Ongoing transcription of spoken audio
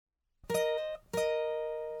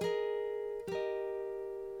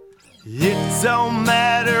It don't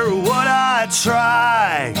matter what I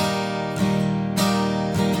try,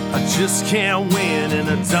 I just can't win and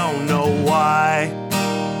I don't know why.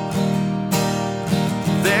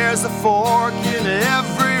 There's a fork in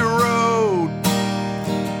every road,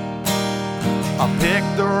 I pick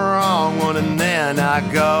the wrong one and then I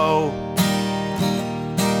go.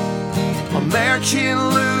 American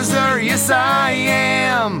loser, yes I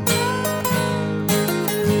am,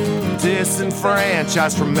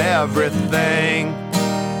 disenfranchised from everything.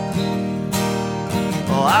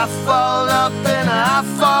 Well, I fall up and I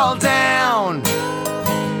fall down,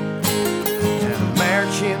 an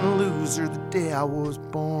American loser the day I was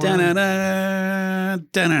born. Da-na-na,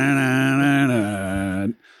 da-na-na-na-na.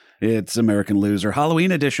 It's American Loser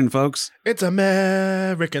Halloween edition, folks. It's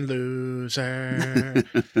American Loser.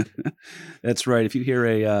 That's right. If you hear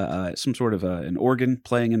a some sort of an organ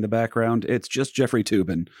playing in the background, it's just Jeffrey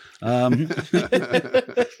Toobin.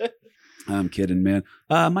 I'm kidding, man.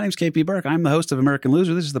 My name's KP Burke. I'm the host of American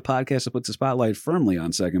Loser. This is the podcast that puts the spotlight firmly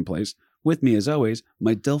on second place. With me, as always,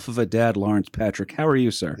 my Dilf of a dad, Lawrence Patrick. How are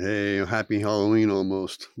you, sir? Hey, happy Halloween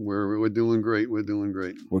almost. We're doing great. We're doing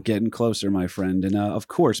great. We're getting closer, my friend. And of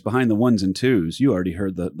course, behind the ones and twos, you already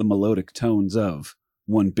heard the melodic tones of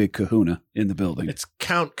one big kahuna in the building. It's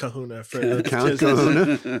Count Kahuna for the Count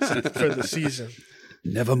Kahuna for the season.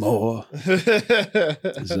 Nevermore.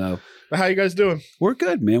 So, how you guys doing? We're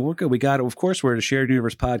good, man. We're good. We got, of course, we're at a Shared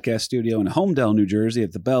Universe podcast studio in Homedale, New Jersey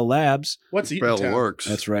at the Bell Labs. What's Bell Eatontown? Works.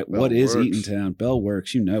 That's right. Bell What is Works. Eatontown? Bell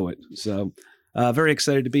Works. You know it. So, very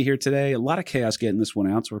excited to be here today. A lot of chaos getting this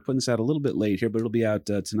one out. So, we're putting this out a little bit late here, but it'll be out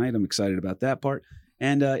tonight. I'm excited about that part.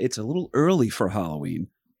 And it's a little early for Halloween,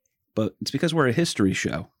 but it's because we're a history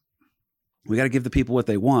show. We got to give the people what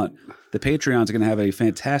they want. The Patreon's going to have a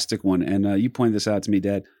fantastic one. And you pointed this out to me,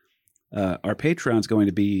 Dad. Our Patreon's going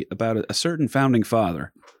to be about a certain founding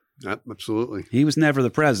father. Yep, absolutely. He was never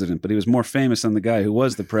the president, but he was more famous than the guy who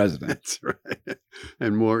was the president. That's right.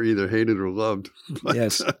 And more either hated or loved. But,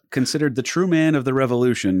 Yes, considered the true man of the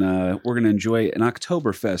revolution. We're going to enjoy an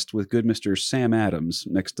Oktoberfest with good Mr. Sam Adams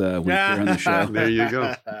next week here on the show. There you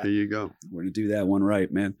go. There you go. We're going to do that one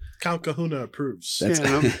right, man. Count Kahuna approves. That's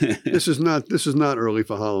This is not early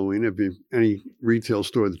for Halloween. If you any retail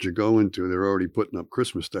store that you go into, they're already putting up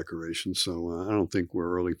Christmas decorations. So I don't think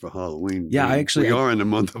we're early for Halloween. Yeah, we are in the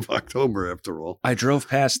month of October after all. I drove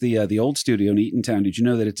past the old studio in Eatontown. Did you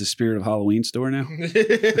know that it's a Spirit of Halloween store now?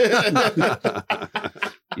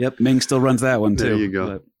 Yep, Ming still runs that one too. There you go.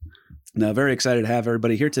 But, no, very excited to have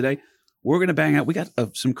everybody here today. We're going to bang out. We got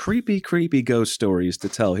some creepy ghost stories to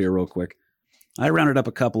tell here real quick. I rounded up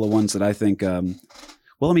a couple of ones that I think, well,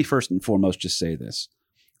 let me first and foremost just say this.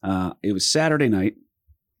 It was Saturday night,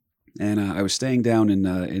 and I was staying down in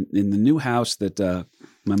the new house that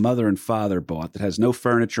my mother and father bought that has no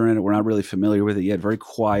furniture in it. We're not really familiar with it yet. Very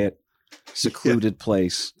quiet, secluded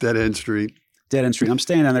place. Dead End Street. Dead End Street. I'm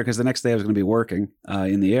staying down there because the next day I was going to be working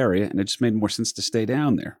in the area, and it just made more sense to stay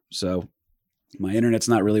down there. So my internet's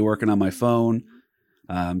not really working on my phone.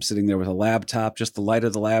 I'm sitting there with a laptop, just the light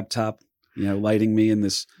of the laptop, lighting me in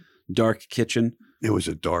this dark kitchen. It was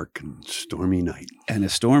a dark and stormy night. And a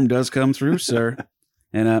storm does come through, sir.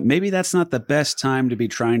 And maybe that's not the best time to be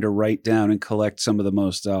trying to write down and collect some of the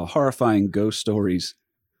most horrifying ghost stories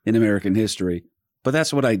in American history. But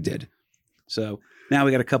that's what I did. So now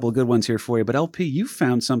we got a couple of good ones here for you. But LP, you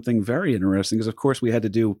found something very interesting because, of course, we had to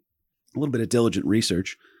do a little bit of diligent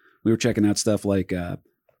research. We were checking out stuff like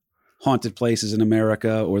haunted places in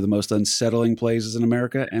America or the most unsettling places in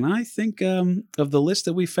America. And I think of the list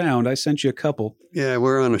that we found, I sent you a couple. Yeah,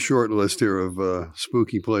 we're on a short list here of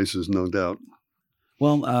spooky places, no doubt.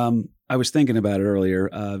 Well, I was thinking about it earlier.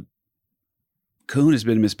 Coon has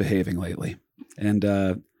been misbehaving lately. And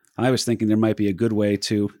I was thinking there might be a good way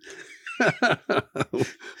to...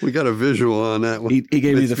 We got a visual on that one. He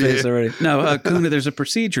gave me the face already. No, Kuna, there's a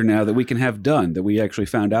procedure now that we can have done that we actually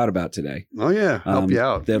found out about today. Oh, yeah. Help you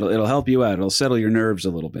out. It'll help you out. It'll settle your nerves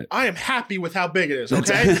a little bit. I am happy with how big it is,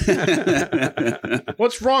 okay?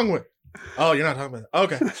 What's wrong with Oh, you're not talking about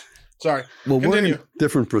that. Okay. Sorry. Well, Continue.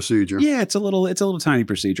 Different procedure. Yeah, it's a little tiny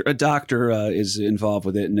procedure. A doctor is involved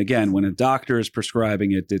with it. And again, when a doctor is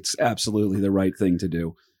prescribing it, it's absolutely the right thing to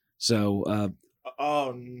do. So,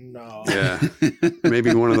 oh, no. Yeah.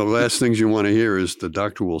 Maybe one of the last things you want to hear is the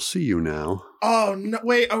doctor will see you now. Oh, no.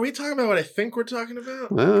 Wait, are we talking about what I think we're talking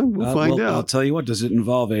about? Well, we'll find out. I'll tell you what. Does it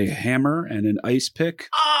involve a hammer and an ice pick?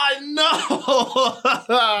 No.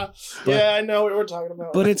 Yeah, I know what we're talking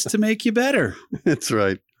about. But it's to make you better. That's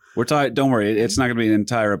right. We're talking. Don't worry, it's not going to be an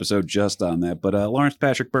entire episode just on that. But Lawrence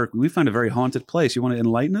Patrick Burke, we find a very haunted place. You want to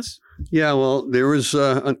enlighten us? Yeah, well, there is,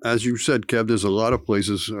 as you said, Kev, there's a lot of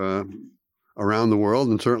places around the world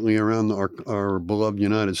and certainly around our beloved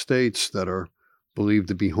United States that are believed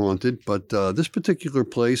to be haunted. But this particular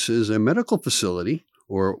place is a medical facility,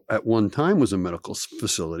 or at one time was a medical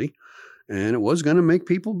facility, and it was going to make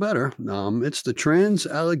people better. It's the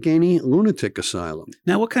Trans-Allegheny Lunatic Asylum.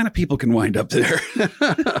 Now, what kind of people can wind up there?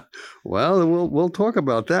 Well, we'll talk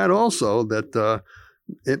about that also, that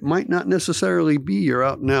it might not necessarily be your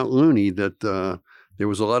out-and-out loony, that there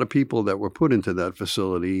was a lot of people that were put into that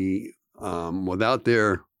facility without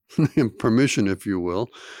their permission, if you will,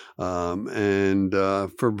 and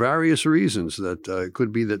for various reasons. That it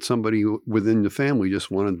could be that somebody within the family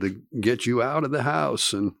just wanted to get you out of the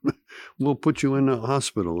house and we'll put you in a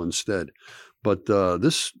hospital instead. But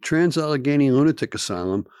this Trans-Allegheny Lunatic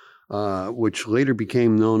Asylum, which later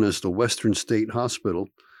became known as the Western State Hospital,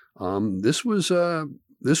 this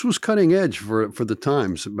was cutting edge for the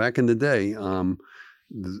times back in the day.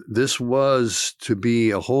 This was to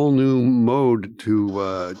be a whole new mode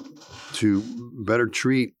to better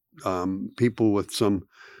treat people with some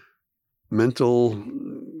mental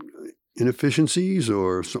inefficiencies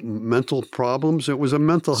or some mental problems. It was a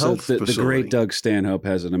mental health facility. The great Doug Stanhope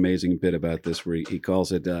has an amazing bit about this where he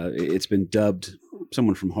calls it, it's been dubbed,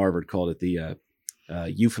 someone from Harvard called it the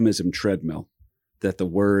euphemism treadmill, that the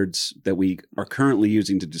words that we are currently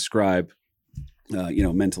using to describe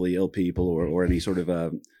mentally ill people or any sort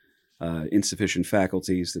of insufficient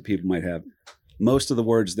faculties that people might have, most of the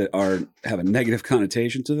words that have a negative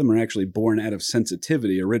connotation to them are actually born out of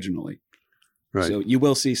sensitivity originally. Right. So you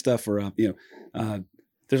will see stuff for,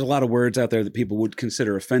 there's a lot of words out there that people would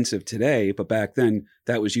consider offensive today, but back then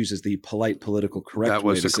that was used as the polite, political correct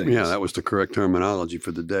way to say it. Yeah, that was the correct terminology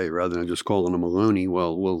for the day. Rather than just calling them a loony,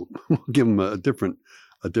 well, we'll give them a different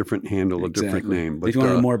handle, exactly. A different name. But if you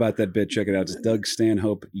want to know more about that bit, check it out. It's Doug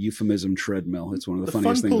Stanhope Euphemism Treadmill. It's one of the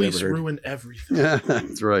funniest things I've ever heard. The fun police ruin everything. Yeah,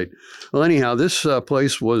 that's right. Well, anyhow, this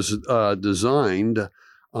place was designed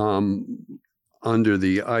under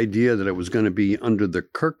the idea that it was going to be under the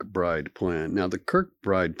Kirkbride Plan. Now, the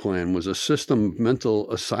Kirkbride Plan was a system of mental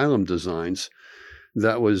asylum designs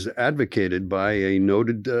that was advocated by a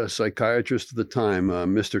noted psychiatrist at the time,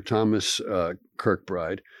 Mr. Thomas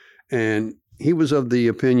Kirkbride. And he was of the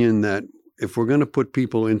opinion that if we're going to put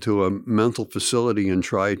people into a mental facility and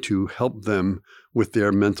try to help them with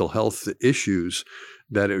their mental health issues,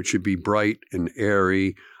 that it should be bright and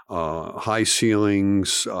airy, high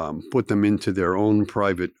ceilings, put them into their own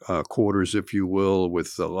private quarters, if you will,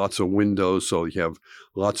 with lots of windows, so you have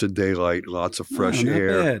lots of daylight, lots of fresh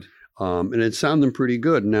air. Bad. And it sounded pretty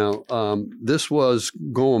good. Now, this was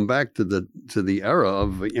going back to the era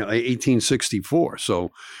of 1864.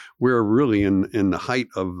 So we're really in the height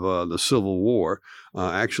of the Civil War.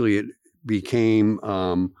 Actually, it became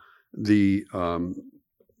the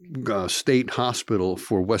state hospital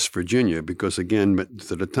for West Virginia because, again,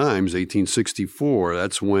 to the times, 1864,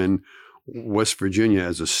 that's when West Virginia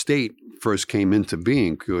as a state first came into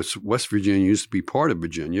being, because West Virginia used to be part of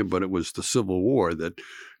Virginia, but it was the Civil War that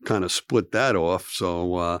kind of split that off.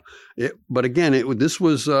 So, but again, this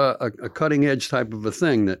was a cutting edge type of a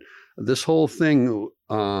thing, that this whole thing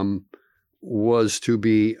was to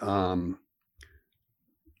be a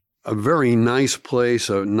very nice place.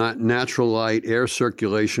 Natural light, air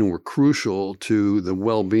circulation were crucial to the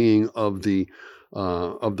well-being of the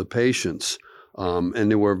patients. And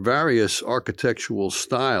there were various architectural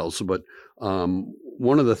styles, but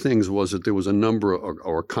one of the things was that there was a number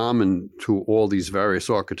or common to all these various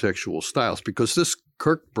architectural styles, because this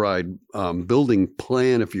Kirkbride building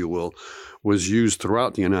plan, if you will, was used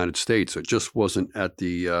throughout the United States. It just wasn't at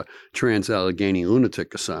the Trans-Allegheny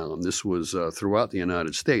Lunatic Asylum. This was throughout the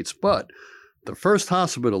United States. But the first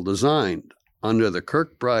hospital designed under the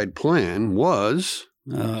Kirkbride plan was...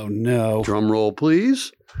 Oh, no. Drum roll,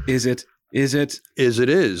 please. Is it? It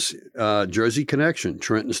is. Jersey Connection,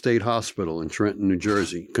 Trenton State Hospital in Trenton, New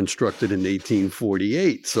Jersey, constructed in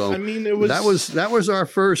 1848. So I mean, it was that was our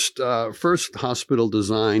first hospital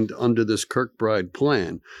designed under this Kirkbride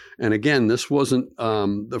plan. And again, this wasn't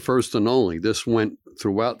the first and only. This went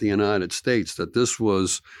throughout the United States. That this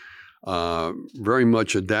was very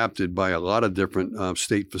much adapted by a lot of different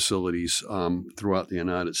state facilities throughout the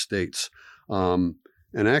United States.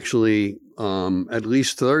 And actually, at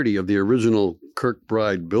least 30 of the original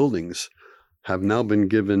Kirkbride buildings have now been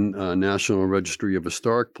given National Registry of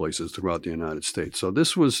Historic Places throughout the United States. So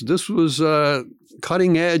this was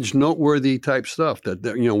cutting edge, noteworthy type stuff. That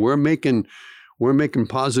we're making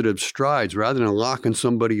positive strides rather than locking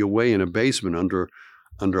somebody away in a basement under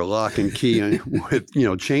under lock and key and with,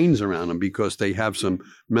 chains around them because they have some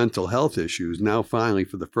mental health issues. Now, finally,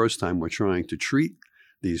 for the first time, we're trying to treat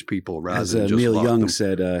these people rather As than just Neil lock Young them,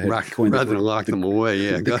 said, rather than lock them away.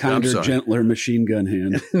 Yeah, the kinder, gentler machine gun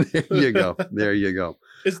hand. There you go. There you go.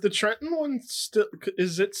 Is the Trenton one still?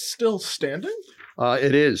 Is it still standing?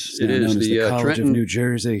 It is. Now It is known as the College Trenton, of New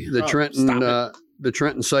Jersey. the Oh, Trenton, stop the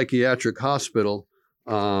Trenton Psychiatric Hospital.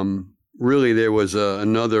 Really, there was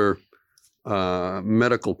another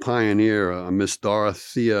medical pioneer, Miss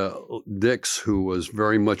Dorothea Dix, who was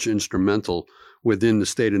very much instrumental within the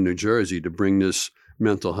state of New Jersey to bring this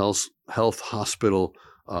mental health hospital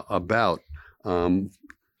about.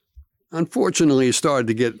 Unfortunately, it started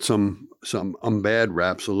to get some bad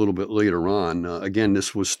raps a little bit later on. Again,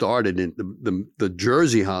 this was started in the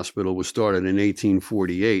Jersey Hospital was started in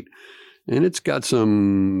 1848, and it's got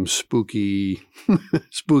some spookiness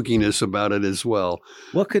about it as well.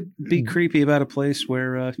 What could be creepy about a place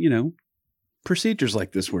where, procedures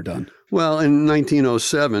like this were done? Well, in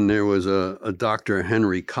 1907, there was a Dr.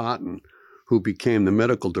 Henry Cotton who became the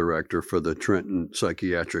medical director for the Trenton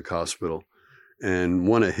Psychiatric Hospital. And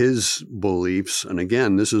one of his beliefs, and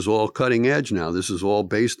again, this is all cutting edge now. This is all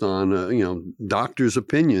based on, doctor's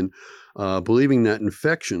opinion, believing that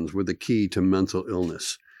infections were the key to mental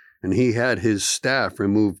illness. And he had his staff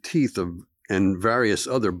remove teeth and various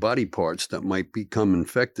other body parts that might become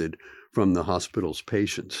infected from the hospital's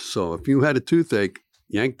patients. So if you had a toothache,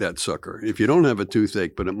 yank that sucker. If you don't have a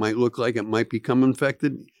toothache, but it might look like it might become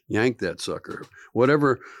infected, yank that sucker.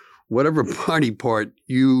 Whatever body part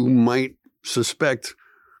you might suspect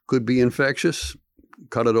could be infectious,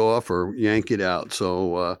 cut it off or yank it out.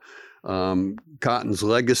 So Cotton's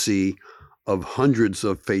legacy of hundreds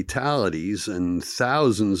of fatalities and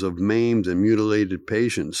thousands of maimed and mutilated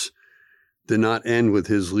patients did not end with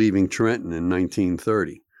his leaving Trenton in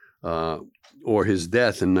 1930 or his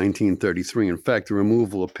death in 1933. In fact, the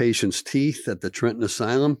removal of patients' teeth at the Trenton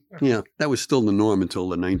Asylum, that was still the norm until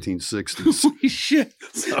the 1960s. Holy shit.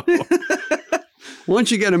 So,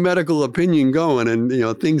 once you get a medical opinion going and,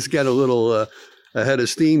 things get a little ahead of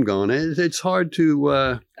steam going, it's hard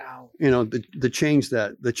to, to change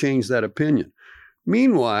that opinion.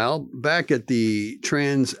 Meanwhile, back at the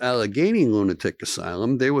Trans-Allegheny Lunatic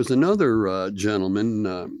Asylum, there was another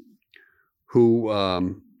gentleman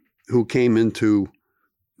who came into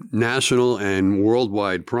national and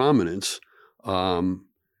worldwide prominence. And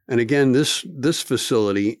again, this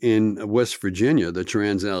facility in West Virginia, the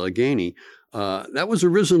Trans-Allegheny, that was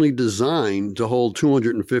originally designed to hold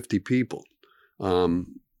 250 people.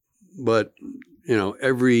 But,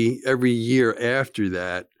 every year after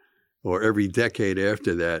that, or every decade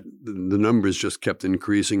after that, the numbers just kept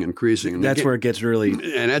increasing. And that's where it gets really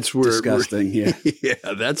disgusting. Yeah.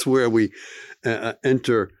 Yeah, that's where we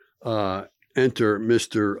enter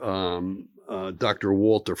Mr. Dr.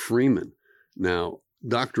 Walter Freeman. Now,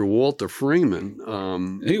 Dr. Walter Freeman.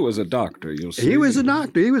 He was a doctor, you'll see. He was a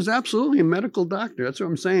doctor. He was absolutely a medical doctor. That's what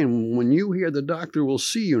I'm saying. When you hear the doctor will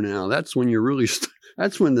see you now, that's when you're really,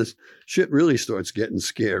 that's when this shit really starts getting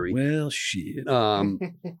scary. Well, shit.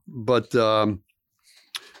 But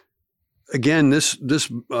again, this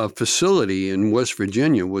facility in West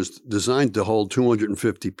Virginia was designed to hold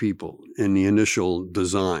 250 people in the initial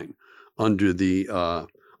design under the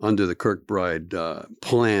Kirkbride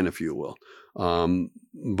plan, if you will.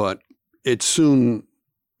 But the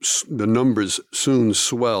numbers soon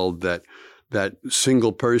swelled that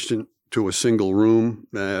single person to a single room,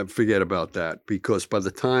 forget about that, because by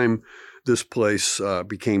the time this place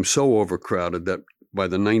became so overcrowded that by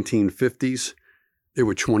the 1950s, there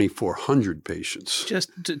were 2,400 patients.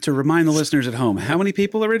 Just to remind the listeners at home, how many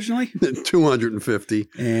people originally? 250.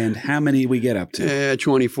 And how many we get up to?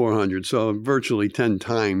 2,400. So virtually 10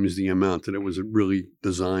 times the amount that it was really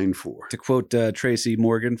designed for. To quote Tracy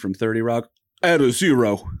Morgan from 30 Rock, add a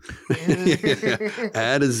zero.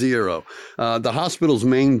 Add a zero. The hospital's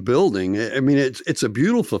main building, it's a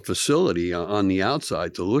beautiful facility on the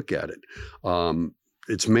outside to look at it.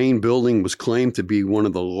 Its main building was claimed to be one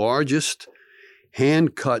of the largest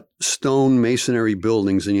hand-cut stone masonry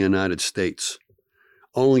buildings in the United States.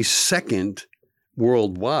 Only second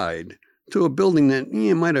worldwide to a building that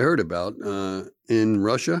you might have heard about in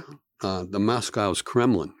Russia, the Moscow's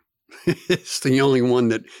Kremlin. It's the only one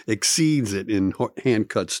that exceeds it in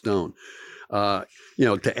hand-cut stone. To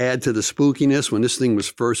add to the spookiness, when this thing was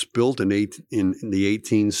first built in the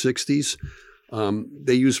 1860s,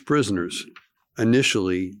 they used prisoners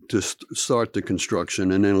initially to start the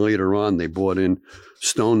construction, and then later on they brought in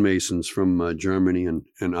stonemasons from Germany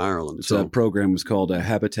and Ireland. So that program was called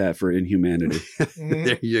Habitat for Inhumanity.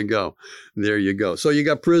 There you go. There you go. So you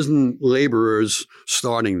got prison laborers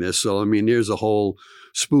starting this. So, I mean, there's a whole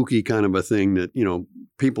spooky kind of a thing that,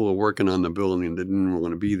 people are working on the building that didn't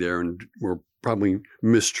want to be there and were probably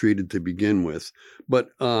mistreated to begin with. But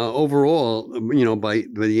overall, by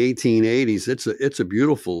the 1880s, it's a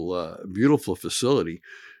beautiful, beautiful facility.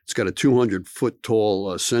 It's got a 200-foot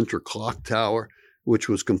tall center clock tower, which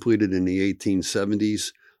was completed in the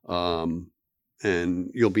 1870s.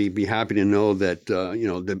 And you'll be happy to know that,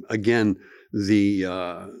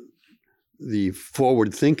 the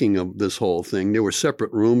forward thinking of this whole thing, there were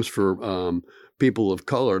separate rooms for people of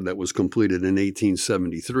color that was completed in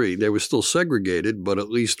 1873. They were still segregated, but at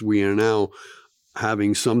least we are now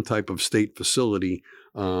having some type of state facility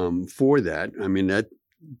for that. I mean, that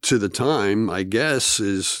to the time, I guess,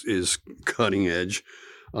 is cutting edge.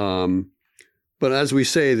 But as we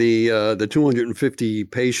say, the 250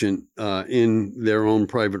 patient in their own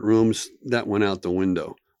private rooms, that went out the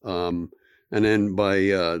window. And then by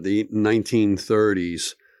the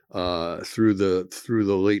 1930s, through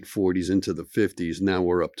the late 40s into the 50s, now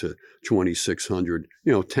we're up to 2,600.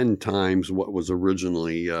 10 times what was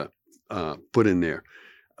originally put in there.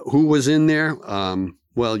 Who was in there?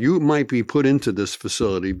 Well, you might be put into this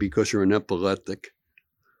facility because you're an epileptic.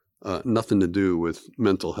 Nothing to do with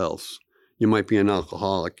mental health. You might be an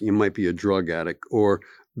alcoholic. You might be a drug addict, or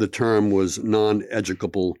the term was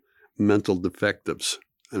non-educable mental defectives.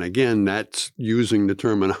 And again, that's using the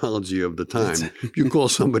terminology of the time. If you call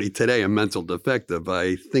somebody today a mental defective,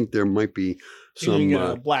 I think there might be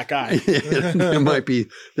some black eye. there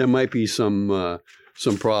might be some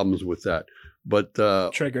problems with that. But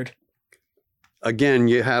triggered. Again,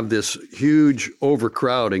 you have this huge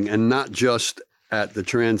overcrowding, and not just at the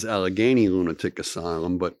Trans-Allegheny Lunatic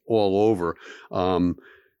Asylum, but all over.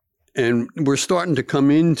 And we're starting to come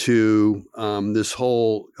into this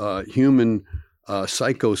whole human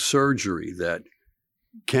psychosurgery, that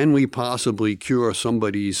can we possibly cure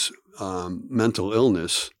somebody's mental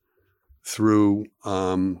illness through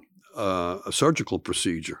a surgical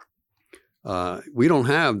procedure? We don't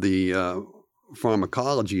have the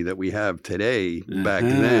pharmacology that we have today back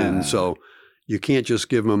then, so you can't just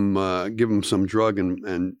give them some drug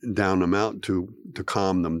and down them out to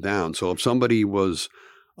calm them down. So if somebody was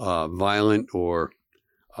violent or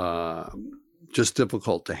just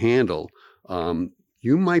difficult to handle,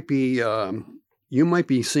 you might be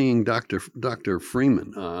seeing Dr.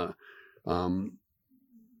 Freeman.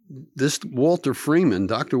 This Walter Freeman,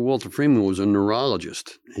 Dr. Walter Freeman, was a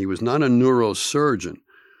neurologist. He was not a neurosurgeon,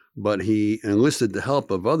 but he enlisted the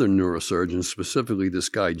help of other neurosurgeons, specifically this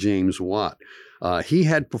guy, James Watt. He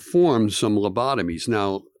had performed some lobotomies.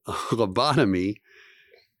 Now, lobotomy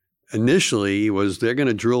initially was they're going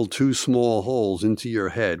to drill 2 small holes into your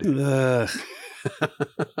head.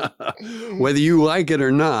 Whether you like it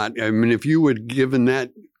or not, I mean, if you were given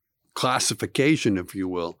that classification, if you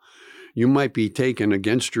will, you might be taken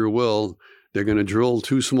against your will. They're going to drill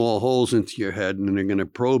 2 small holes into your head, and they're going to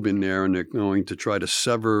probe in there, and they're going to try to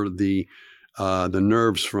sever the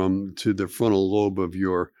nerves to the frontal lobe of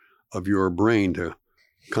your brain to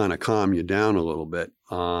kind of calm you down a little bit.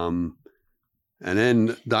 And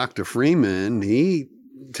then Dr. Freeman, he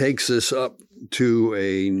takes this up to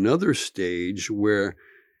another stage where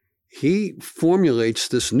he formulates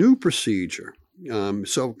this new procedure.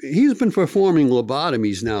 So he's been performing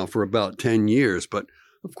lobotomies now for about 10 years, but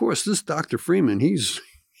of course, this Dr. Freeman, he's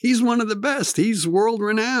one of the best. He's world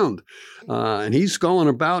renowned, and he's going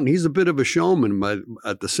about, and he's a bit of a showman, but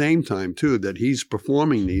at the same time too, that he's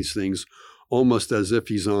performing these things almost as if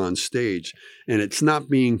he's on stage, and it's not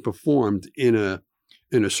being performed in a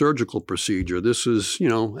surgical procedure. This is,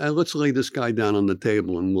 let's lay this guy down on the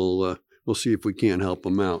table, and we'll see if we can't help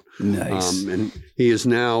him out. Nice. And he is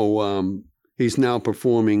now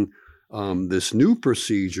performing this new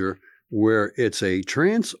procedure where it's a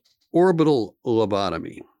transorbital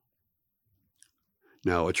lobotomy.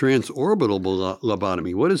 Now, a transorbital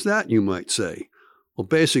lobotomy, what is that, you might say? Well,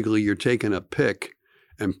 basically, you're taking a pick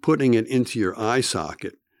and putting it into your eye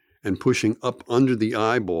socket and pushing up under the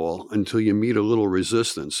eyeball until you meet a little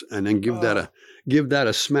resistance, and then give that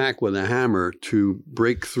a smack with a hammer to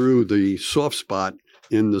break through the soft spot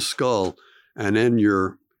in the skull, and then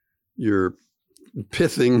you're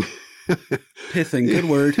pithing. Pithing, good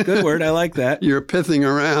word. I like that. You're pithing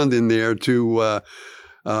around in there to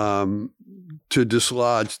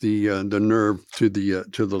dislodge the nerve to the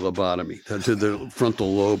lobotomy, to the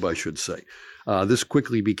frontal lobe, I should say. This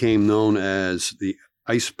quickly became known as the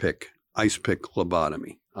ice pick ice pick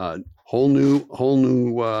lobotomy. Whole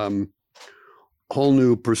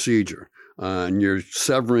new procedure. And you're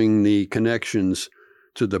severing the connections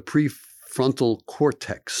to the prefrontal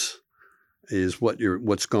cortex is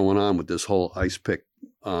what's going on with this whole ice pick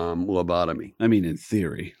lobotomy. I mean, in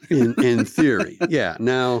theory. In theory, yeah.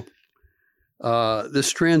 Now,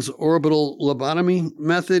 this transorbital lobotomy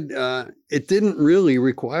method, it didn't really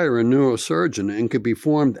require a neurosurgeon and could be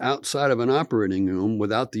performed outside of an operating room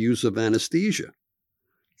without the use of anesthesia.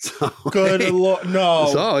 So, Good Lord, no.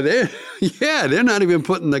 So they're not even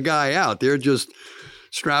putting the guy out. They're just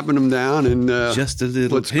strapping him down and Just a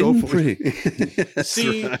little let's go for pinprick. it. That's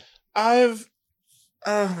See, right. oh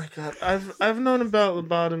my God, I've known about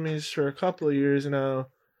lobotomies for a couple of years now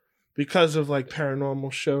because of like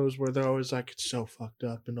paranormal shows where they're always like, it's so fucked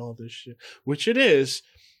up and all this shit, which it is.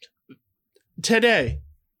 Today,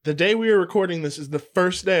 the day we were recording this is the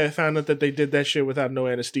first day I found out that they did that shit without no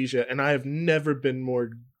anesthesia, and I have never been more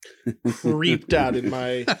creeped out in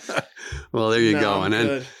my. Well, there you No, go. I'm And then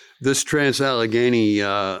good. this Trans-Allegheny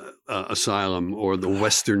Asylum, or the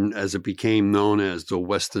Western, as it became known as the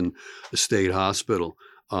Western State Hospital,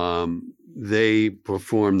 they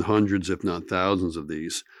performed hundreds, if not thousands, of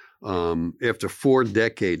these. After 4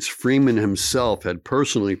 decades, Freeman himself had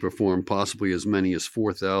personally performed possibly as many as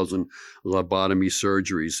 4,000 lobotomy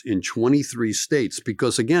surgeries in 23 states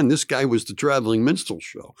because, again, this guy was the traveling minstrel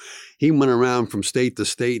show. He went around from state to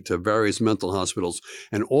state to various mental hospitals,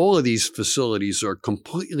 and all of these facilities are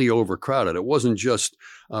completely overcrowded. It wasn't just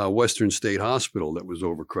Western State Hospital that was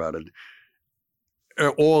overcrowded.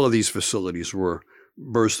 All of these facilities were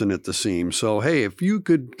bursting at the seams. So, hey, if you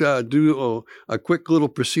could do a quick little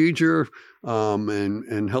procedure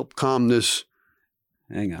and help calm this.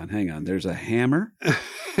 Hang on. There's a hammer.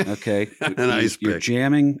 Okay. An ice You're pick.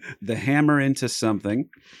 jamming the hammer into something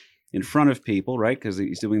in front of people, right? Because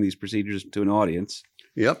he's doing these procedures to an audience.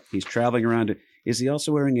 Yep. He's traveling around. Is he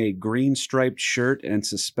also wearing a green striped shirt and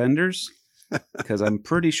suspenders? Because I'm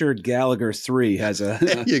pretty sure Gallagher 3 has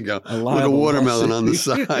There you go. a With a liable watermelon on the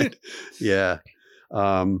lawsuit. side. Yeah.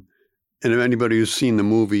 And if anybody who's seen the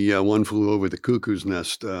movie One Flew Over the Cuckoo's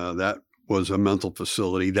Nest, that was a mental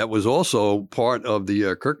facility that was also part of the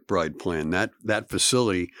Kirkbride plan. That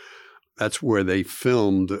facility, that's where they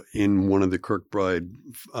filmed in one of the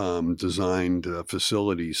Kirkbride designed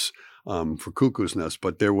facilities for Cuckoo's Nest.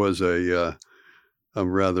 But there was a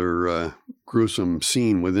rather gruesome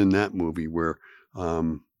scene within that movie where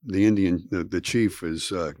the chief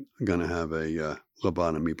is going to have a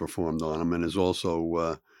lobotomy performed on him, and is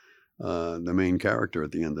also the main character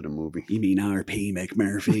at the end of the movie. You mean R.P.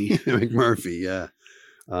 McMurphy? McMurphy, yeah.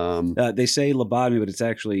 They say lobotomy, but it's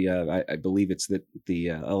actually, I believe it's the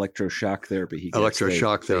electroshock therapy. He gets.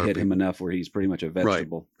 Electroshock They hit therapy. him enough where he's pretty much a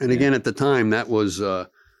vegetable. And again, at the time, that was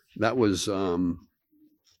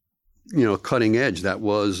cutting edge. That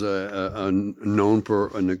was a known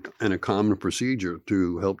and a common procedure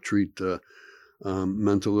to help treat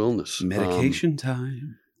mental illness. Medication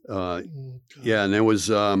time. Oh, God. Yeah, and there was,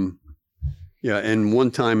 and one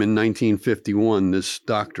time in 1951, this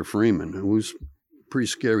Dr. Freeman, who was a pretty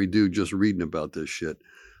scary dude just reading about this shit.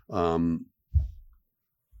 In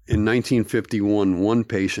 1951, one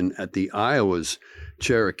patient at the Iowa's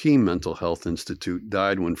Cherokee Mental Health Institute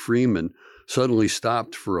died when Freeman suddenly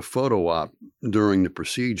stopped for a photo op during the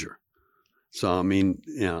procedure. So, I mean,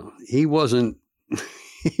 he wasn't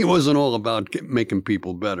all about making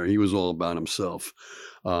people better. He was all about himself.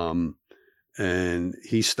 And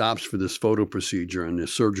he stops for this photo procedure, and the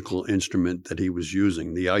surgical instrument that he was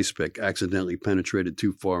using, the ice pick, accidentally penetrated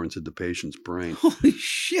too far into the patient's brain. Holy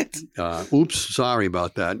shit. Oops, sorry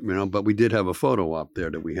about that, but we did have a photo op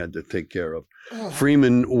there that we had to take care of. Oh.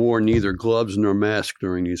 Freeman wore neither gloves nor mask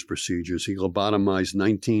during these procedures. He lobotomized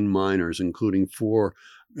 19 minors, including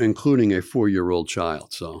a 4-year-old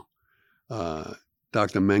child. So,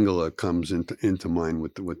 Dr. Mengele comes into mind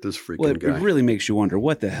with this freaking Well, guy. it really makes you wonder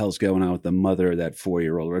what the hell's going on with the mother of that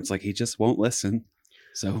 4-year-old, where it's like he just won't listen.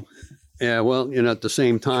 So, Yeah, well, at the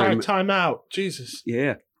same time, Time out. Jesus.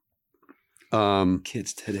 yeah,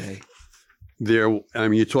 kids today.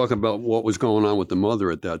 you talk about what was going on with the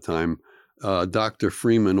mother at that time. Dr.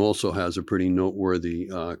 Freeman also has a pretty noteworthy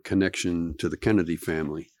connection to the Kennedy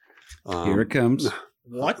family. Here it comes.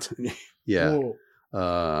 What? Yeah. Whoa.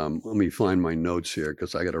 Let me find my notes here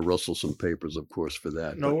because I got to rustle some papers, of course, for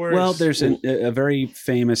that. No But- worries. Well, there's a very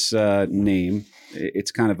famous name.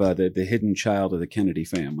 It's kind of the hidden child of the Kennedy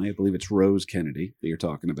family. I believe it's Rose Kennedy that you're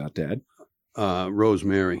talking about, Dad.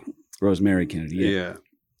 Rosemary. Rosemary Kennedy. Yeah.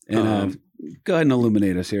 Yeah. And go ahead and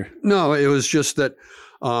illuminate us here. No, it was just that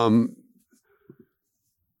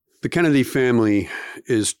The Kennedy family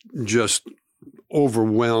is just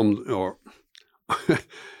overwhelmed, or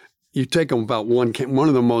you take about one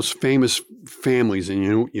of the most famous families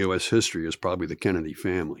in U.S. history is probably the Kennedy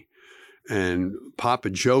family. And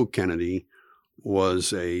Papa Joe Kennedy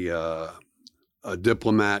was a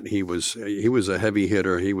diplomat. He was a heavy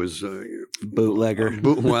hitter. He was Bootlegger.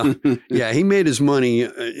 Well, yeah, he made his money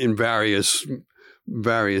in various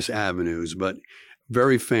avenues, but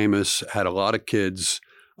very famous. Had a lot of kids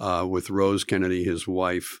with Rose Kennedy, his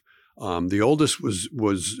wife. The oldest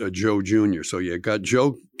was Joe Jr. So you got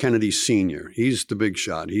Joe Kennedy Sr. He's the big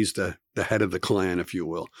shot. He's the head of the clan, if you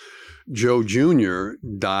will. Joe Jr.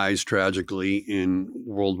 dies tragically in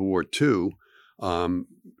World War II.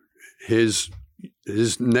 His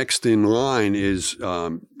next in line is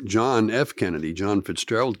John F. Kennedy, John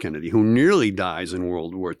Fitzgerald Kennedy, who nearly dies in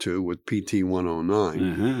World War II with PT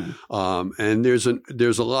 109. And there's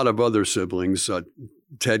a lot of other siblings.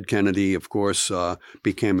 Ted Kennedy, of course,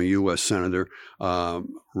 became a U.S. Senator.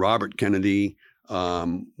 Robert Kennedy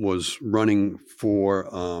was running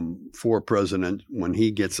for president when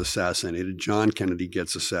he gets assassinated. John Kennedy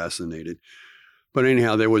gets assassinated. But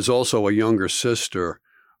anyhow, there was also a younger sister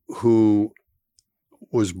who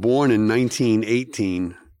was born in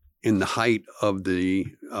 1918 in the height of the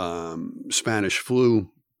Spanish flu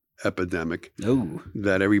epidemic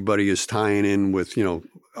that everybody is tying in with,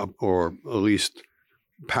 or at least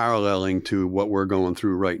paralleling to what we're going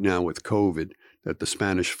through right now with COVID, that the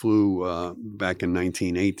Spanish flu back in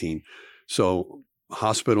 1918. So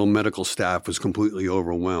hospital medical staff was completely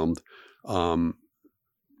overwhelmed. The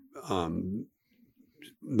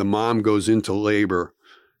mom goes into labor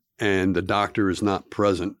and the doctor is not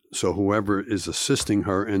present. So whoever is assisting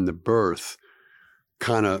her in the birth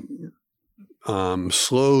kind of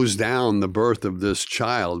slows down the birth of this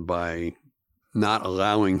child by not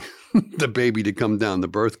allowing the baby to come down the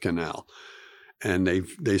birth canal. And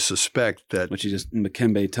they suspect that. Would you just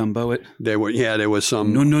Makembe Tumbo it? There was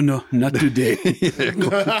some. No, not today.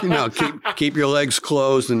 Keep your legs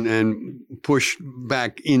closed and push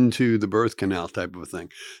back into the birth canal type of a thing.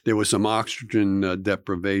 There was some oxygen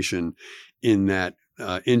deprivation in that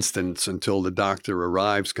instance until the doctor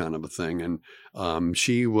arrives, kind of a thing. And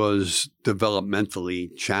she was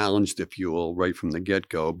developmentally challenged, if you will, right from the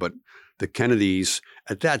get-go. But the Kennedys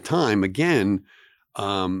at that time, again,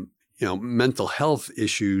 mental health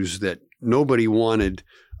issues that nobody wanted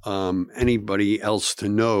anybody else to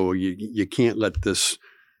know. You can't let this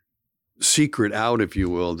secret out, if you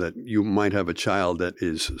will, that you might have a child that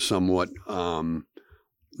is somewhat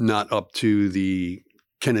not up to the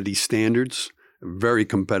Kennedy standards. Very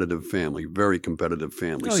competitive family.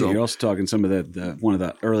 Oh, so you're also talking some of the one of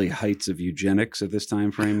the early heights of eugenics at this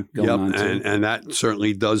time frame going on too. And that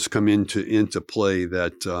certainly does come into play.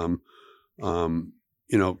 That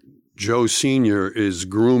Joe Sr. is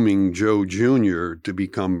grooming Joe Jr. to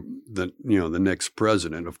become the next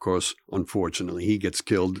president. Of course, unfortunately, he gets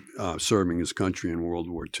killed serving his country in World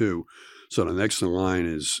War II. So the next in line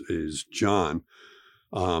is John,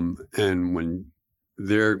 and when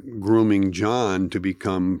they're grooming John to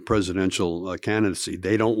become presidential candidacy,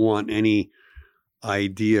 they don't want any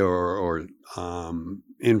idea or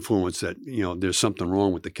influence that there's something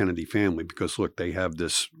wrong with the Kennedy family, because look, they have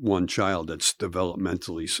this one child that's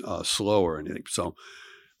developmentally slower, and so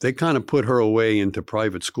they kind of put her away into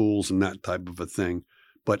private schools and that type of a thing.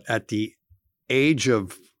 But at the age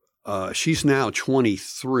of she's now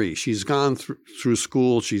 23. She's gone through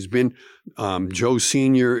school. She's been Joe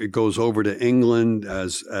Sr. It goes over to England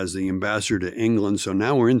as the ambassador to England. So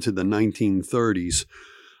now we're into the 1930s.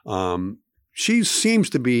 She seems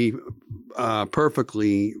to be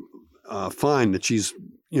perfectly fine. That she's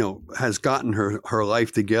has gotten her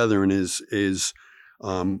life together and is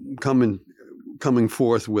coming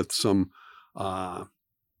forth with some.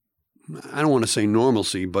 I don't want to say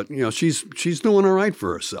normalcy, but she's doing all right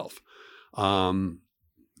for herself.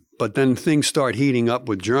 But then things start heating up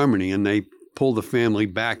with Germany, and they pull the family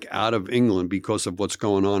back out of England because of what's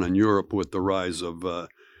going on in Europe with the rise of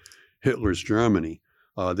Hitler's Germany.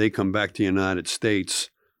 They come back to the United States,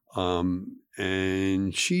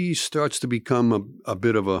 and she starts to become a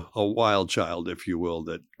bit of a wild child, if you will.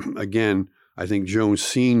 That again, I think Joe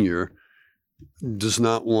Sr. does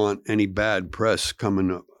not want any bad press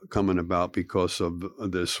coming about because of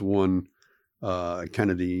this one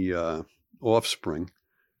Kennedy offspring.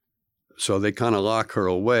 So they kind of lock her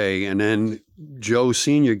away, and then Joe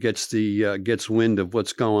Sr. gets wind of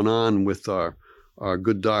what's going on with our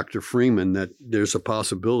good Dr. Freeman, that there's a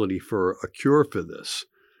possibility for a cure for this,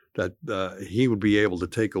 that he would be able to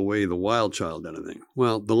take away the wild child and everything.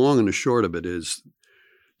 Well, the long and the short of it is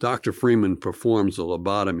Dr. Freeman performs a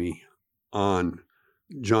lobotomy on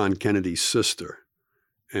John Kennedy's sister,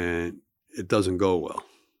 and it doesn't go well.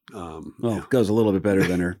 Well, it goes a little bit better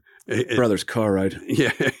than her brother's car ride.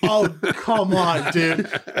 Yeah. Oh, come on, dude.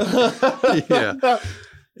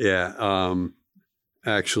 Yeah.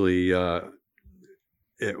 Actually,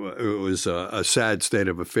 it was a sad state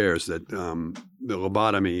of affairs that the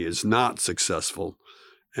lobotomy is not successful.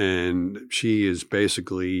 And she is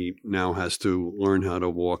basically now has to learn how to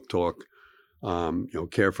walk, talk,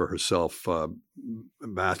 care for herself,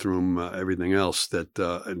 bathroom, everything else.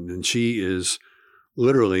 And she is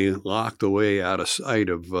literally locked away out of sight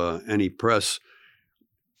of any press,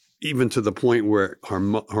 even to the point where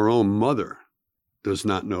her own mother does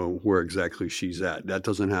not know where exactly she's at. That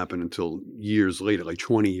doesn't happen until years later, like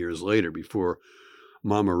 20 years later, before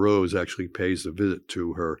Mama Rose actually pays a visit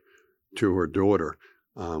to her daughter,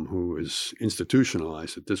 who is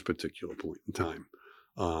institutionalized at this particular point in time.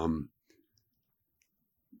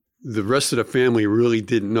 The rest of the family really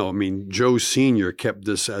didn't know. I mean, Joe Sr. kept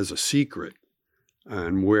this as a secret,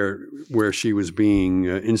 and where she was being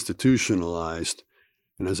institutionalized.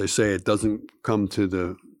 And as I say, it doesn't come to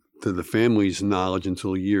the family's knowledge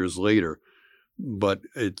until years later. But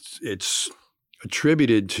it's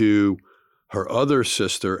attributed to her other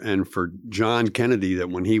sister and for John Kennedy that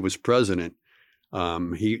when he was president,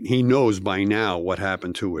 he knows by now what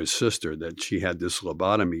happened to his sister, that she had this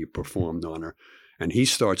lobotomy performed on her. And he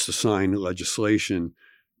starts to sign legislation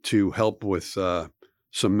to help with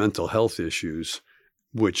some mental health issues,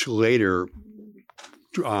 which later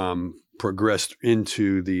progressed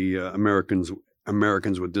into the Americans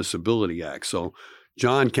with Disability Act. So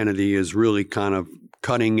John Kennedy is really kind of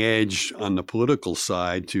cutting edge on the political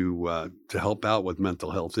side to help out with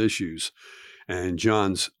mental health issues. And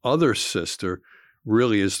John's other sister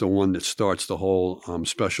really is the one that starts the whole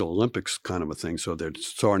Special Olympics kind of a thing. So they're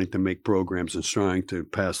starting to make programs and trying to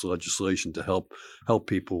pass legislation to help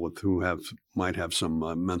people who might have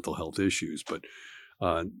some mental health issues. But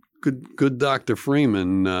good Dr.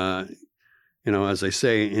 Freeman, as I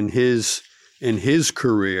say, in his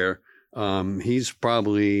career, he's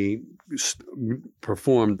probably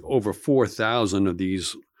performed over 4,000 of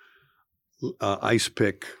these ice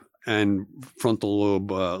pick and frontal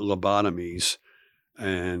lobe lobotomies.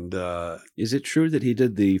 And is it true that he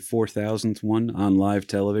did the 4,000th one on live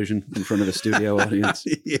television in front of a studio audience?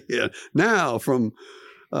 Yeah. Now from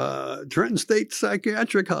Trenton State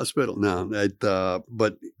Psychiatric Hospital. No,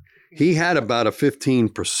 but he had about a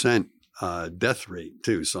 15% death rate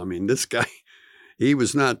too. So I mean, this guy, he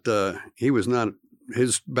was not.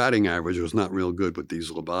 His batting average was not real good with these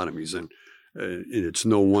lobotomies, and it's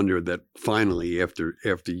no wonder that finally, after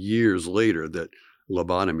years later, that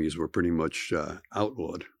lobotomies were pretty much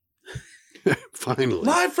outlawed. Finally.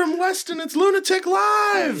 Live from Weston, it's Lunatic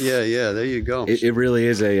Live! Yeah, there you go. It really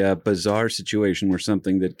is a bizarre situation where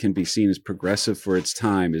something that can be seen as progressive for its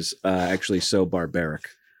time is actually so barbaric.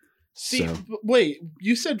 See, wait,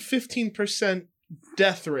 you said 15%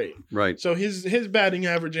 death rate. Right. So his batting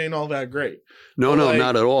average ain't all that great. No,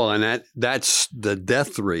 not at all. And that's the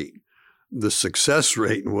death rate. The success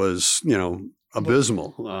rate was,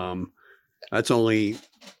 abysmal. That's only,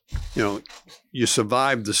 you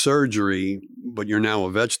survived the surgery, but you're now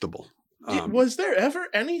a vegetable. Was there ever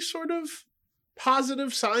any sort of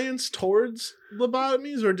positive science towards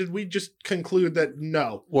lobotomies, or did we just conclude that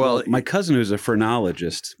no? Well, my cousin, who's a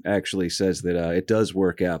phrenologist, actually says that it does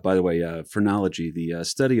work out. By the way, phrenology, the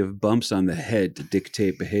study of bumps on the head to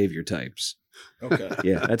dictate behavior types. Okay.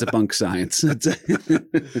 Yeah, that's a bunk science.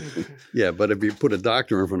 Yeah, but if you put a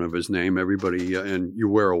doctor in front of his name, everybody, and you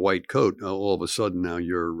wear a white coat, all of a sudden now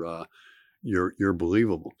you're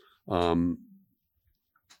believable.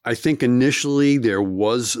 I think initially there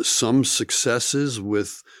was some successes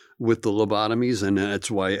with the lobotomies, and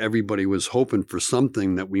that's why everybody was hoping for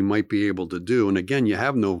something that we might be able to do. And again, you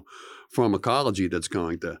have no pharmacology that's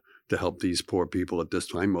going to help these poor people at this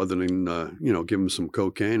time, other than give them some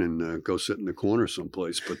cocaine and go sit in the corner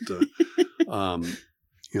someplace. But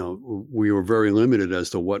we were very limited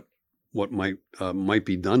as to what might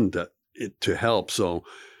be done to help. So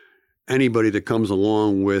anybody that comes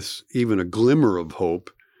along with even a glimmer of hope,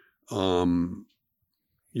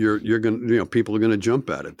 you're going people are going to jump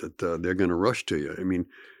at it. That they're going to rush to you. I mean,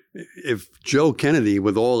 if Joe Kennedy,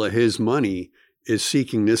 with all of his money, is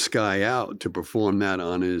seeking this guy out to perform that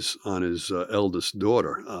on his eldest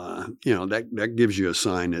daughter, that gives you a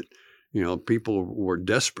sign that people were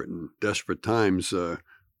desperate, and desperate times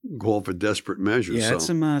call for desperate measures. Yeah, that's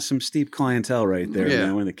some steep clientele right there.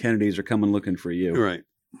 Yeah. When the Kennedys are coming looking for you. Right.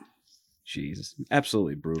 Jesus,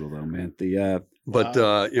 absolutely brutal though, man. But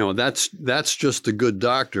that's just a good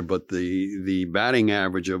doctor. But the batting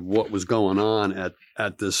average of what was going on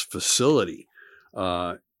at this facility,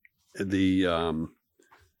 the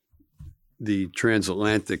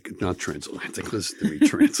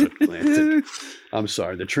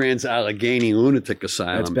Trans-Allegheny Lunatic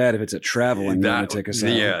Asylum. That's bad if it's a traveling lunatic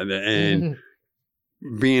asylum. Yeah, and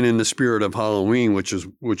being in the spirit of Halloween, which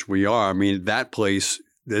we are. I mean, that place,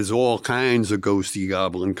 there's all kinds of ghosty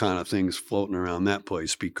goblin kind of things floating around that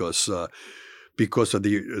place because of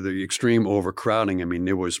the extreme overcrowding. I mean,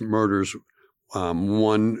 there was murders.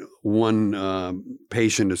 One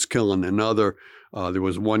patient is killing another. There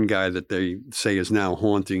was one guy that they say is now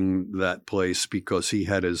haunting that place because he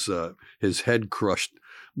had his head crushed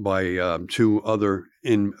by two other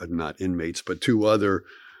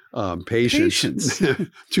patients.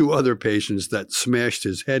 Two other patients that smashed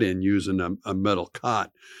his head in using a metal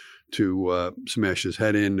cot to smash his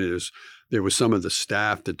head in. There was some of the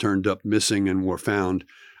staff that turned up missing and were found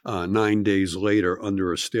 9 days later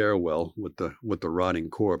under a stairwell with the rotting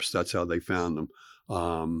corpse. That's how they found them.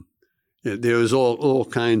 There was all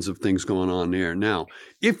kinds of things going on there. Now,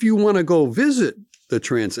 if you want to go visit the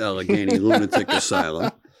Trans-Allegheny Lunatic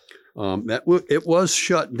Asylum, it was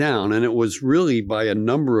shut down, and it was really by a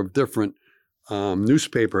number of different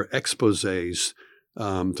newspaper exposés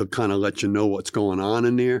to kind of let you know what's going on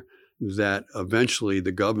in there, that eventually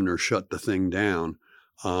the governor shut the thing down.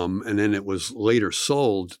 And then it was later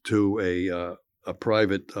sold to a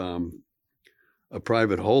private holder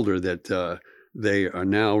that they are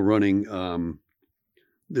now running.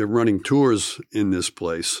 They're running tours in this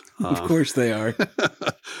place. Of course they are.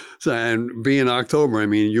 So, and being October, I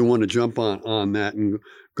mean, you want to jump on that and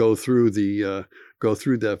go through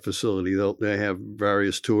that facility. They have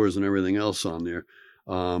various tours and everything else on there.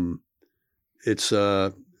 It's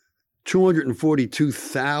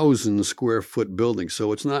 242,000 square foot building,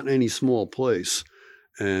 so it's not any small place.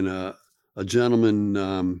 And a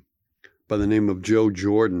gentleman by the name of Joe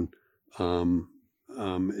Jordan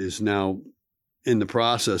is now in the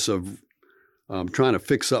process of trying to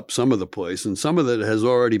fix up some of the place, and some of it has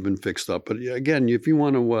already been fixed up. But again, if you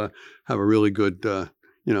want to have a really good,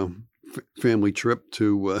 family trip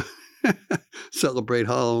to celebrate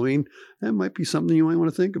Halloween, that might be something you might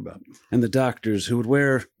want to think about. And the doctors who would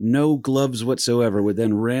wear no gloves whatsoever would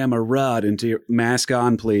then ram a rod into your mask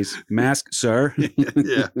on, please. Mask, sir.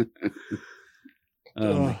 Yeah.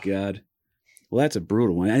 Oh my God. Well, that's a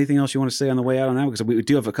brutal one. Anything else you want to say on the way out on that? Because we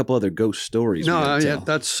do have a couple other ghost stories. No, yeah,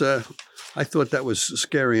 that's. I thought that was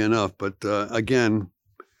scary enough, but again,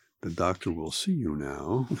 the doctor will see you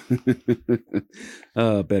now.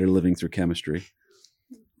 Better living through chemistry.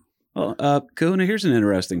 Well, Kahuna, here's an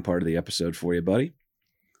interesting part of the episode for you, buddy.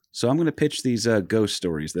 So I'm going to pitch these ghost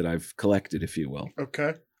stories that I've collected, if you will.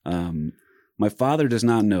 Okay. My father does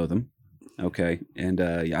not know them. Okay, and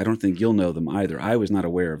I don't think you'll know them either. I was not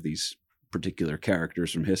aware of these particular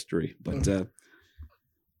characters from history, but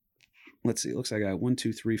let's see. It looks like I got 1,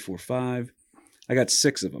 2, 3, 4, 5. I got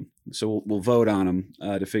 6 of them, so we'll vote on them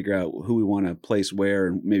to figure out who we want to place where,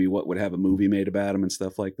 and maybe what would have a movie made about them and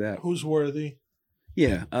stuff like that. Who's worthy?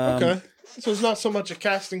 Yeah. Okay. So it's not so much a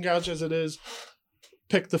casting couch as it is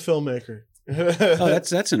pick the filmmaker. Oh,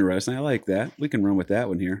 that's interesting. I like that. We can run with that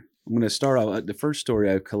one here. I'm going to start off. The first story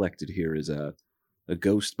I've collected here is a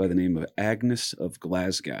ghost by the name of Agnes of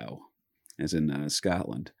Glasgow, as in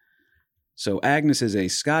Scotland. So Agnes is a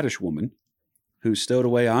Scottish woman who stowed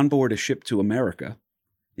away on board a ship to America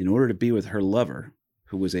in order to be with her lover,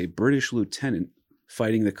 who was a British lieutenant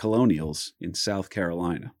fighting the colonials in South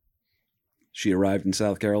Carolina. She arrived in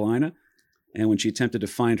South Carolina, and when she attempted to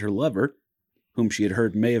find her lover, whom she had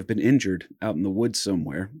heard may have been injured out in the woods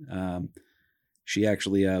somewhere, she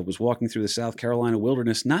actually was walking through the South Carolina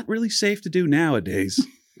wilderness, not really safe to do nowadays.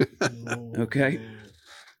 Okay?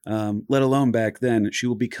 Let alone back then. She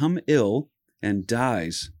will become ill and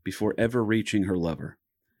dies before ever reaching her lover.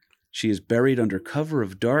 She is buried under cover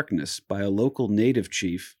of darkness by a local native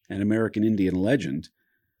chief and American Indian legend.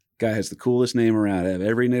 Guy has the coolest name around. I have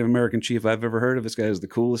every Native American chief I've ever heard of. This guy has the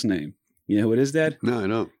coolest name. You know who it is, Dad? No, I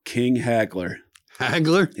don't. King Hagler.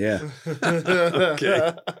 Hagler? Yeah.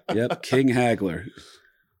 Okay. Yep, King Hagler.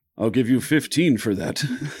 I'll give you 15 for that.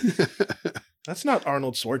 That's not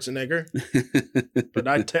Arnold Schwarzenegger, but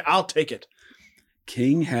I'll take it.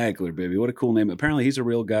 King Hagler, baby. What a cool name. Apparently, he's a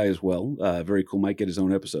real guy as well. Very cool. Might get his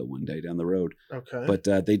own episode one day down the road. Okay. But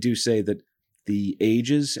they do say that the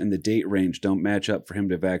ages and the date range don't match up for him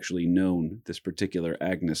to have actually known this particular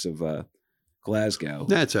Agnes of Glasgow.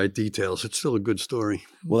 That's our details. It's still a good story.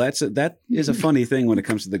 Well, that is a funny thing when it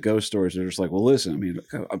comes to the ghost stories. They're just like, well, listen, I mean,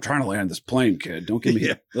 I'm trying to land this plane, kid. Don't give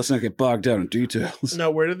me, let's not get bogged down in details.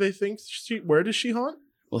 Now, where do they think where does she haunt?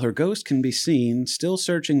 Well, her ghost can be seen still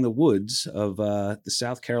searching the woods of the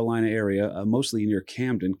South Carolina area, mostly near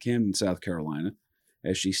Camden, South Carolina,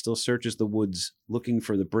 as she still searches the woods looking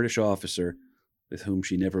for the British officer with whom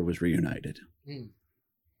she never was reunited. Hmm.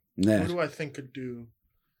 That, What do I think could do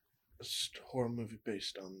a horror movie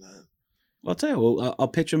based on that? I'll tell you, well, I'll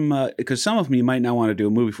pitch them because some of them you might not want to do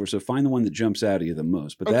a movie for, so find the one that jumps out at you the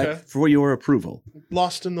most. But Okay. that, for your approval,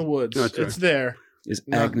 Lost in the Woods. That's It's right. there. is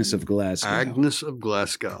No. Agnes of Glasgow. Agnes of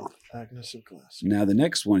Glasgow. Agnes of Glass. Now, the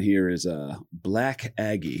next one here is Black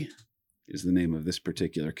Aggie is the name of this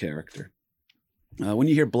particular character. When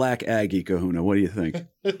you hear Black Aggie, Kahuna, what do you think?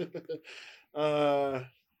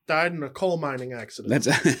 Died in a coal mining accident. That's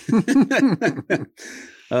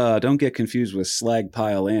don't get confused with Slag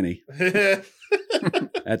Pile Annie.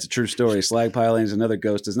 That's a true story. Slag Pile Annie is another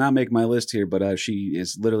ghost. Does not make my list here, but she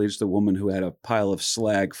is literally just a woman who had a pile of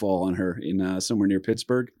slag fall on her in somewhere near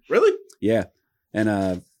Pittsburgh. Really? Yeah,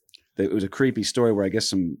 and it was a creepy story where I guess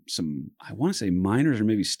some I want to say miners or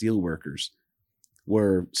maybe steel workers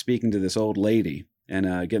were speaking to this old lady and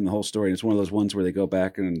getting the whole story. And it's one of those ones where they go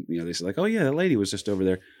back and they say like, oh yeah, that lady was just over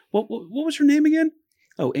there. What was her name again?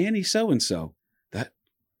 Oh, Annie so and so.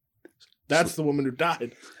 That's the woman who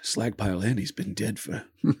died. Slag Pile Annie's been dead for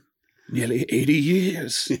nearly 80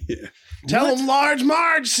 years. Tell him Large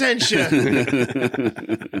Marge sent you.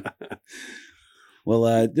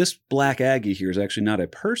 Well, this Black Aggie here is actually not a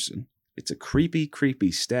person. It's a creepy,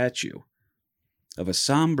 creepy statue of a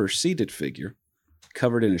somber seated figure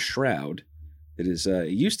covered in a shroud that is it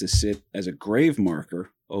used to sit as a grave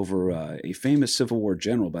marker over a famous Civil War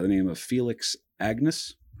general by the name of Felix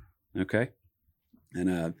Agnes. Okay?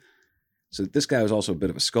 And so this guy was also a bit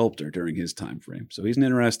of a sculptor during his time frame. So he's an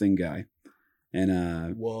interesting guy.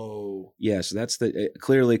 And Whoa. yeah, so that's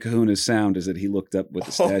clearly Kahuna's sound is that he looked up what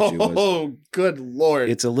the statue was. Oh, good Lord.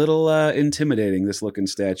 It's a little intimidating, this looking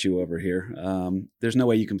statue over here. There's no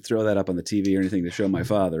way you can throw that up on the TV or anything to show my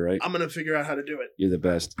father, right? I'm going to figure out how to do it. You're the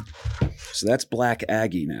best. So that's Black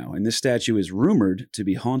Aggie now. And this statue is rumored to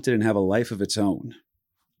be haunted and have a life of its own.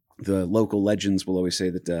 The local legends will always say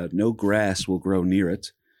that no grass will grow near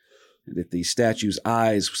it, that the statue's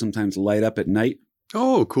eyes sometimes light up at night.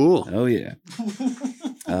 Oh, cool. Oh, yeah.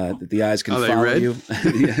 That the eyes can Are they follow red? you.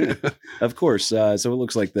 Yeah, of course. So it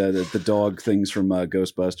looks like the dog things from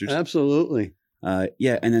Ghostbusters. Absolutely.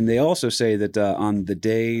 Yeah, and then they also say that on the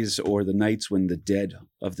days or the nights when the dead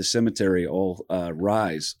of the cemetery all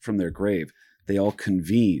rise from their grave, they all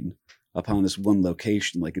convene upon this one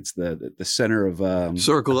location, like it's the center of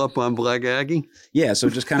Circle up on Black Aggie. yeah. So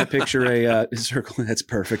just kind of picture a circle. That's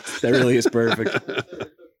perfect. That really is perfect.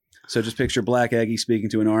 So just picture Black Aggie speaking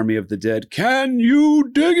to an army of the dead. Can you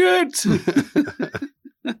dig it?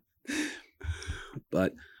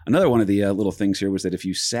 But another one of the little things here was that if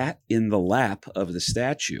you sat in the lap of the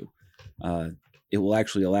statue, it will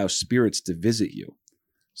actually allow spirits to visit you.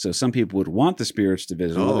 So some people would want the spirits to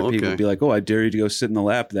visit. Oh, Other people okay. would be like, oh, I dare you to go sit in the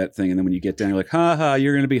lap of that thing. And then when you get down, you're like, ha ha,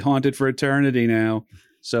 you're going to be haunted for eternity now.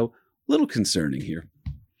 So a little concerning here.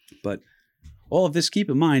 But all of this, keep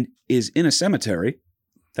in mind, is in a cemetery.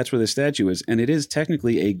 That's where the statue is. And it is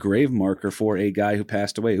technically a grave marker for a guy who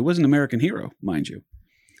passed away, who was an American hero, mind you.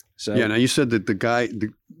 So Yeah. Now you said that the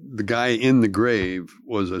guy in the grave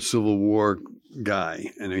was a Civil War guy,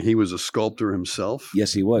 and he was a sculptor himself.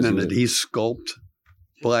 yes, he was. And He then was did he sculpt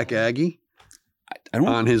Black Aggie I don't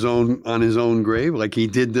on his own grave? Like he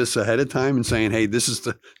did this ahead of time and saying, "Hey, this is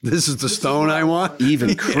the stone I want." even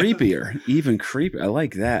Yeah. creepier, even creepier. I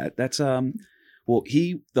like that. That's well,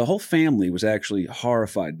 the whole family was actually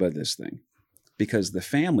horrified by this thing because the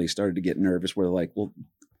family started to get nervous. Where they're like, well,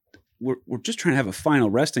 we're just trying to have a final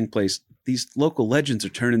resting place. These local legends are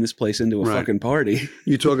turning this place into a Right. fucking party.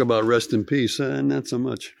 You talk about rest in peace, not so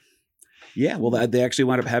much. Yeah, well, they actually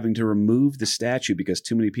wound up having to remove the statue because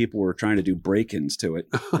too many people were trying to do break-ins to it.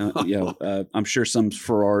 I'm sure some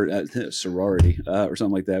sorority or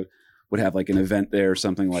something like that would have like an event there or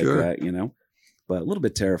something like Sure. that, But a little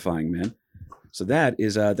bit terrifying, man. So that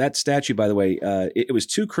is that statue, by the way. It was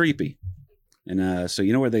too creepy, and so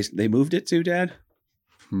you know where they moved it to, Dad?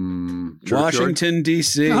 Churchyard? Washington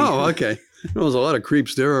D.C. Oh, okay. There was a lot of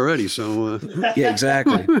creeps there already. So Yeah,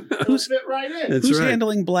 exactly. It'll fit right in. That's Who's right.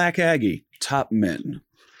 handling Black Aggie? Top men.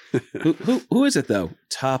 Who is it though?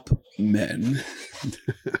 Top men.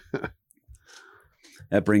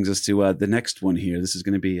 That brings us to the next one here. This is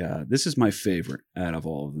going to be this is my favorite out of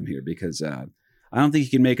all of them here because I don't think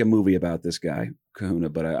you can make a movie about this guy, Kahuna,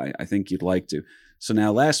 but I think you'd like to. So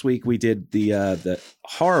now last week we did the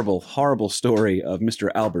horrible, horrible story of Mr.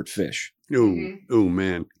 Albert Fish. Oh,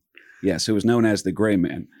 man. Yes, who was known as the Gray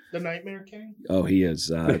Man. The Nightmare King? Oh, he is.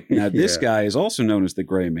 Now, this guy is also known as the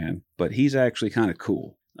Gray Man, but he's actually kind of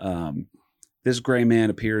cool. This Gray Man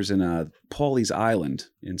appears in Pawleys Island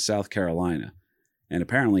in South Carolina. And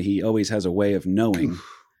apparently he always has a way of knowing.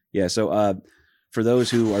 Yeah, so for those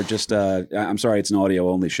who are just, I'm sorry, it's an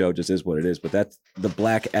audio-only show, just is what it is, but that's the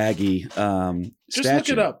Black Aggie statue. Just look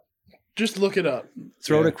it up. Just look it up.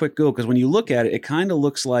 Throw it a quick Google, because when you look at it, it kind of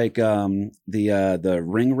looks like the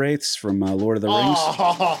ring wraiths from Lord of the Rings.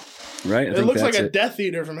 Oh, right? it looks like a Death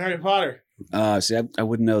Eater from Harry Potter. See, I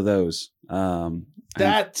wouldn't know those.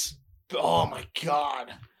 That's, oh my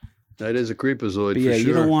God. That is a creepazoid. Yeah, for sure.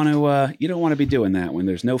 you don't want to be doing that when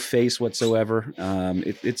there's no face whatsoever.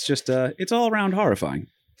 It's just it's all around horrifying.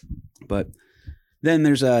 But then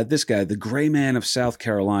there's this guy, the Gray Man of South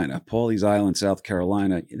Carolina, Pawleys Island, South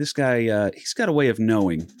Carolina. This guy, he's got a way of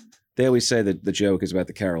knowing. They always say that the joke is about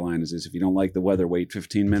the Carolinas is if you don't like the weather, wait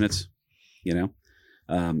 15 minutes.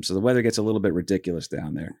 So the weather gets a little bit ridiculous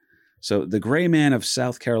down there. So the Gray Man of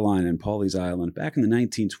South Carolina and Pawleys Island, back in the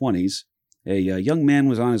 1920s. A young man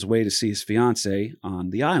was on his way to see his fiancée on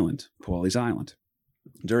the island, Pawleys Island.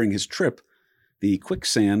 During his trip, the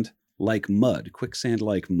quicksand-like mud.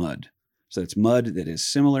 So it's mud that is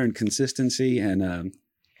similar in consistency and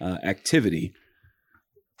activity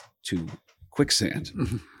to quicksand.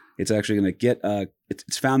 It's actually going to get,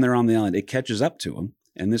 it's found there on the island. It catches up to him,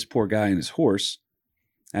 and this poor guy and his horse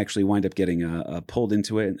actually wind up getting pulled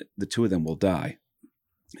into it, and the two of them will die.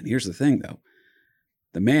 And here's the thing, though.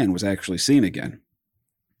 The man was actually seen again.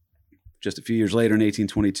 Just a few years later, in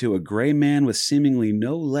 1822, a gray man with seemingly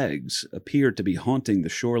no legs appeared to be haunting the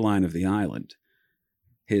shoreline of the island.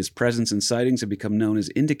 His presence and sightings have become known as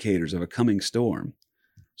indicators of a coming storm.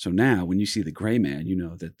 So now, when you see the Gray Man, you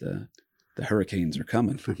know that the hurricanes are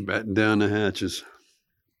coming. Batten down the hatches.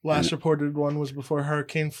 Last reported one was before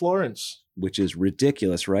Hurricane Florence. Which is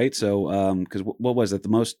ridiculous, right? So, because what was it?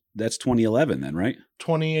 That's 2011 then, right?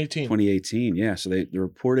 2018. 2018, yeah. So they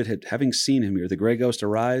reported having seen him here. The Gray Ghost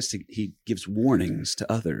arrives. He gives warnings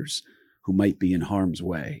to others who might be in harm's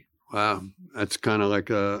way. Wow. That's kind of like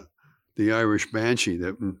the Irish Banshee,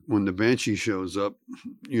 that when the Banshee shows up,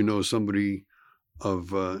 you know somebody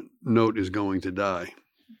of note is going to die.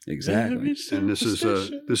 Exactly. And this is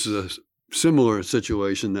a similar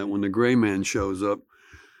situation, that when the Gray Man shows up,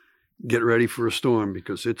 get ready for a storm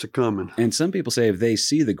because it's a coming. And some people say if they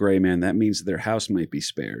see the Gray Man, that means that their house might be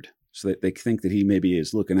spared. So that they think that he maybe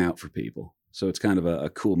is looking out for people. So it's kind of a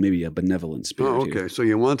cool, maybe a benevolent spirit. Oh, okay. Here. So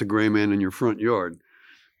you want the Gray Man in your front yard,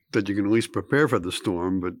 that you can at least prepare for the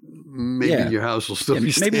storm, but maybe your house will still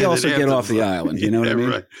be standing. Maybe also get off the island. You know what I mean?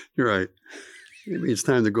 Right. You're right. Maybe it's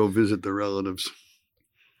time to go visit the relatives.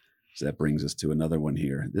 So that brings us to another one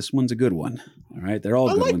here. This one's a good one. All right. They're all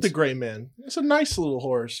good ones. I like the Gray Man. It's a nice little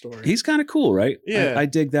horror story. He's kind of cool, right? Yeah. I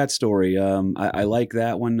dig that story. I like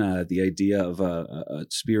that one. The idea of a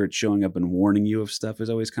spirit showing up and warning you of stuff is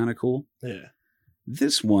always kind of cool. Yeah.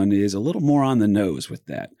 This one is a little more on the nose with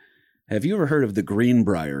that. Have you ever heard of the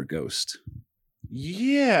Greenbrier ghost?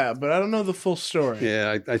 Yeah, but I don't know the full story.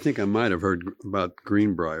 Yeah, I think I might have heard about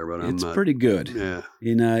Greenbrier, but I'm not. It's pretty good. Yeah.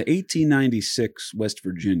 In 1896, West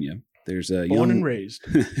Virginia, there's a Born and raised.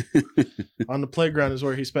 On the playground is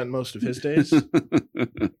where he spent most of his days.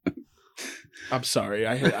 I'm sorry.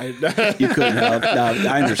 You couldn't help. No,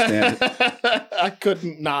 I understand. I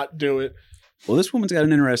couldn't not do it. Well, this woman's got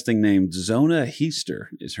an interesting name. Zona Heister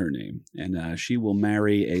is her name. And she will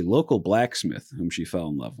marry a local blacksmith whom she fell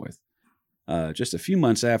in love with. Just a few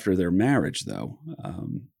months after their marriage, though.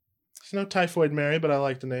 It's no Typhoid Mary, but I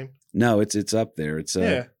like the name. No, it's up there. It's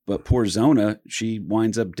yeah. But poor Zona, she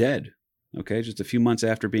winds up dead. Okay, just a few months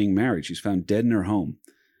after being married, she's found dead in her home.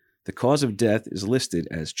 The cause of death is listed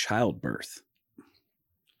as childbirth.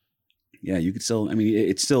 Yeah, you could still. I mean,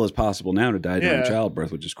 it still is possible now to die during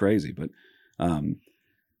childbirth, which is crazy. But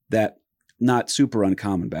that not super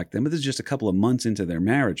uncommon back then. But this is just a couple of months into their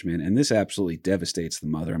marriage, man, and this absolutely devastates the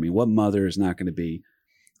mother. I mean, what mother is not going to be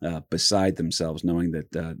beside themselves knowing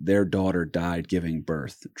that their daughter died giving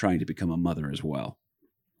birth, trying to become a mother as well?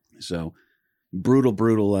 So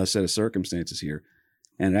brutal set of circumstances here,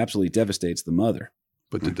 and it absolutely devastates the mother.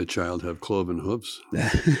 But did the child have cloven hooves?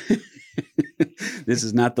 This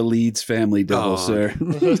is not the Leeds family devil, sir.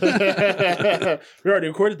 We already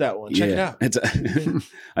recorded that one. Check it out.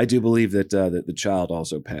 I do believe that the child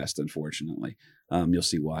also passed, unfortunately. You'll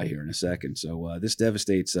see why here in a second. So this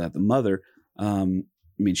devastates the mother. I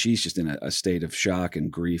mean, she's just in a state of shock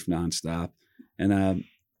and grief nonstop. And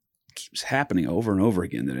keeps happening over and over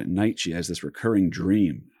again that at night she has this recurring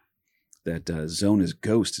dream that Zona's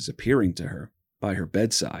ghost is appearing to her by her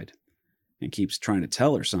bedside and keeps trying to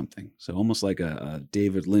tell her something. So almost like a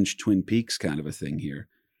David Lynch Twin Peaks kind of a thing here.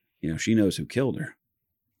 You know, she knows who killed her.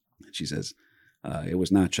 And she says, it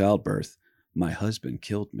was not childbirth. My husband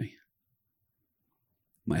killed me.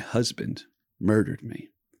 My husband murdered me.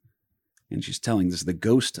 And she's telling this, the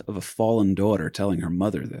ghost of a fallen daughter telling her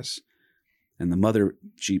mother this. And the mother,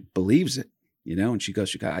 she believes it, you know, and she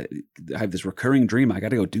goes, I have this recurring dream. I got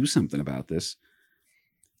to go do something about this.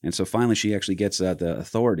 And so finally she actually gets the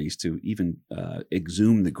authorities to even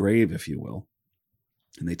exhume the grave, if you will.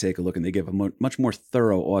 And they take a look and they give a much more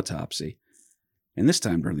thorough autopsy. And this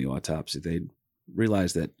time during the autopsy, they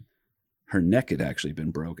realized that her neck had actually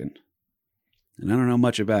been broken. And I don't know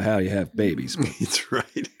much about how you have babies, but That's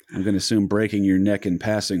right. I'm going to assume breaking your neck and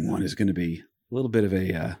passing one is going to be a little bit of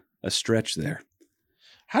a stretch there.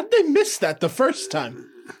 How did they miss that the first time?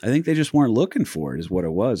 I think they just weren't looking for it is what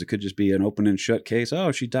it was. It could just be an open and shut case.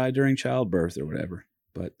 Oh, she died during childbirth or whatever.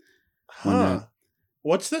 But Huh.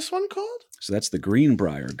 What's this one called? so that's the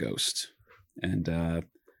Greenbrier ghost. And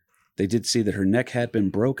they did see that her neck had been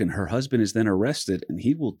broken. Her husband is then arrested and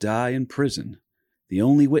he will die in prison. The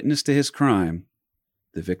only witness to his crime,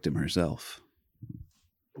 the victim herself.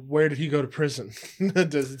 Where did he go to prison?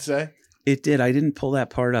 Does it say? It did. I didn't pull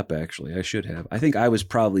that part up, actually. I should have. I think I was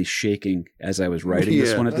probably shaking as I was writing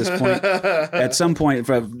this Yeah. one at this point. At some point,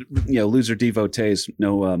 loser devotees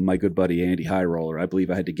know my good buddy Andy High Roller. I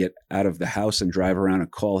believe I had to get out of the house and drive around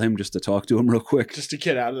and call him just to talk to him real quick. Just to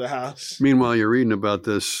get out of the house. Meanwhile, you're reading about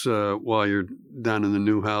this while you're down in the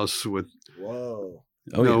new house with Whoa.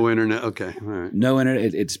 Oh, no yeah. internet. Okay, all right. No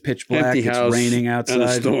internet. It's pitch black. Empty It's house raining and outside.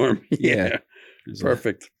 a storm. Yeah. It's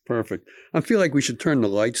like- Perfect. I feel like we should turn the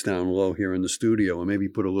lights down low here in the studio and maybe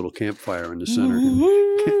put a little campfire in the center.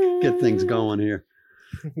 Get things going here.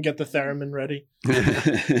 Get the theremin ready.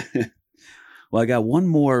 Well, I got one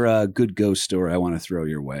more good ghost story I want to throw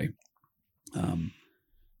your way.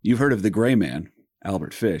 You've heard of the Gray Man,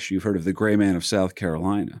 Albert Fish. You've heard of the Gray Man of South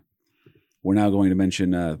Carolina. We're now going to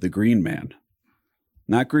mention the Green Man.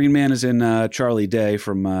 Not Green Man as in Charlie Day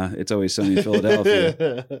from It's Always Sunny in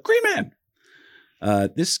Philadelphia. Green Man!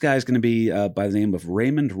 This guy's going to be by the name of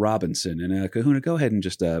Raymond Robinson. And Kahuna, go ahead and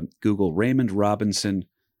just Google Raymond Robinson,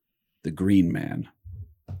 the Green Man.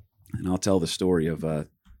 And I'll tell the story of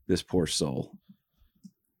this poor soul.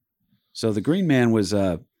 So the Green Man was...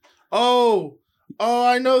 Oh,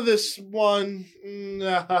 I know this one.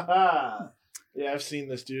 Yeah, I've seen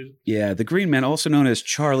this dude. Yeah, the Green Man, also known as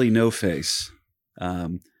Charlie No Face.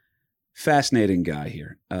 Fascinating guy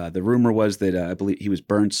here. The rumor was that I believe he was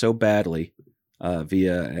burned so badly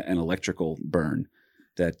via an electrical burn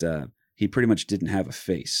that he pretty much didn't have a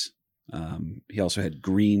face. He also had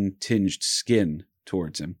green tinged skin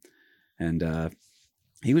towards him. And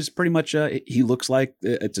he was pretty much, he looks like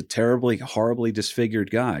it's a terribly, horribly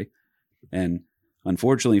disfigured guy. And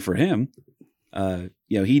unfortunately for him,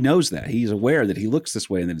 he knows that. He's aware that he looks this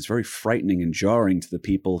way and that it's very frightening and jarring to the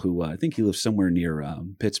people who, I think he lives somewhere near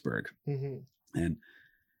Pittsburgh. Mm-hmm. And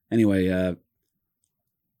anyway,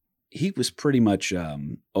 he was pretty much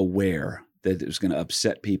aware that it was going to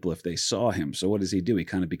upset people if they saw him. So what does he do? He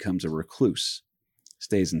kind of becomes a recluse,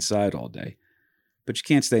 stays inside all day. But you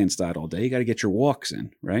can't stay inside all day. You got to get your walks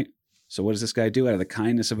in, right? So what does this guy do? Out of the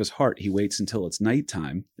kindness of his heart, he waits until it's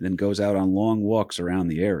nighttime and then goes out on long walks around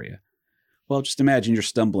the area. Well, just imagine you're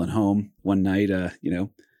stumbling home one night,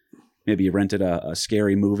 maybe you rented a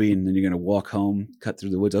scary movie and then you're going to walk home, cut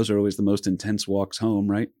through the woods. Those are always the most intense walks home,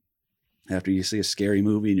 right? After you see a scary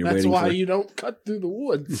movie and you're That's waiting why for... you don't cut through the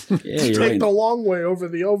woods. Yeah, You you're take waiting... the long way over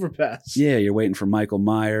the overpass. Yeah, you're waiting for Michael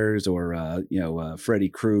Myers or Freddy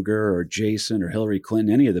Krueger or Jason or Hillary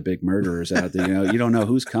Clinton, any of the big murderers out there. You don't know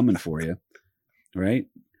who's coming for you, right?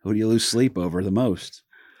 Who do you lose sleep over the most?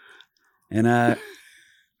 And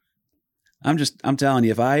I'm telling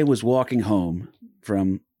you, if I was walking home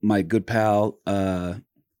from my good pal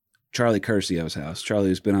Charlie Curcio's house, Charlie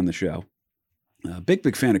who's been on the show,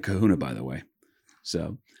 big fan of Kahuna, by the way.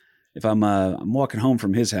 So if I'm walking home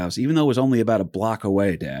from his house, even though it was only about a block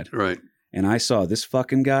away, Dad, Right. and I saw this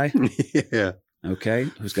fucking guy, Yeah. okay,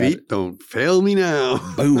 who's got Feet don't fail me now.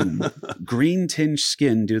 boom, green tinged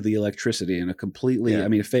skin due to the electricity and a completely, Yeah. I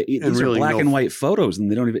mean, these are really black no- and white photos and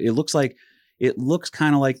they don't even, it looks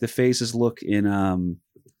kind of like the faces look in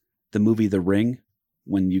the movie The Ring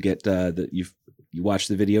when you get, you watch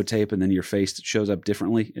the videotape and then your face shows up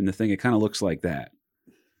differently in the thing. It kind of looks like that.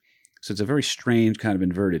 So it's a very strange kind of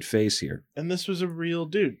inverted face here. And this was a real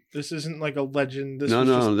dude. This isn't like a legend. This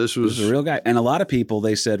This was a real guy. And a lot of people,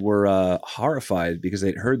 they said, were horrified because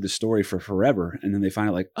they'd heard the story for forever. And then they find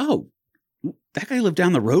out like, oh, that guy lived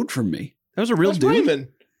down the road from me. That was a real dude. Raymond.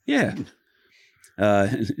 Yeah.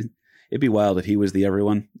 It'd be wild if he was the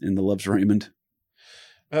everyone in the Loves Raymond.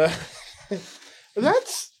 And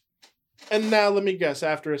now let me guess,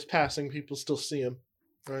 after his passing, people still see him,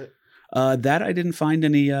 right? That I didn't find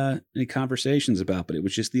any conversations about, but it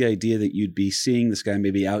was just the idea that you'd be seeing this guy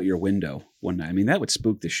maybe out your window one night. I mean, that would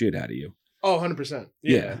spook the shit out of you. Oh, 100%.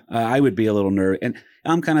 Yeah. I would be a little nervous. And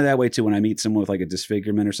I'm kind of that way too when I meet someone with like a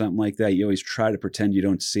disfigurement or something like that. You always try to pretend you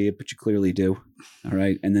don't see it, but you clearly do. All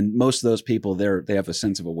right. And then most of those people, they have a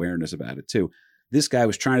sense of awareness about it too. This guy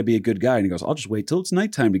was trying to be a good guy and he goes, I'll just wait till it's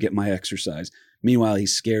nighttime to get my exercise. Meanwhile, he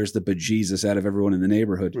scares the bejesus out of everyone in the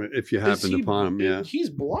neighborhood. If you happen upon him, yeah. He's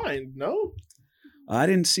blind, no? I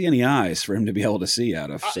didn't see any eyes for him to be able to see out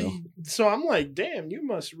of. So I'm like, damn, you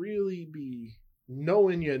must really be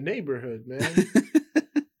knowing your neighborhood, man.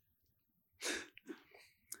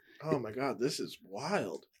 Oh my God, this is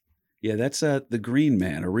wild. Yeah, that's the Green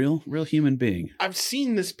Man, a real human being. I've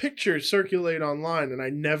seen this picture circulate online and I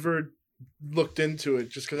never looked into it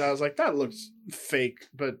just because I was like, that looks fake.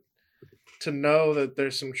 But to know that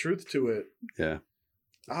there's some truth to it. Yeah.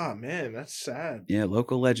 Ah, man, that's sad. Yeah,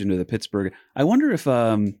 local legend of the Pittsburgh. I wonder if,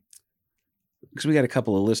 because we got a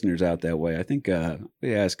couple of listeners out that way. I think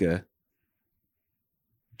we ask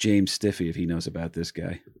James Stiffy if he knows about this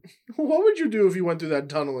guy. What would you do if you went through that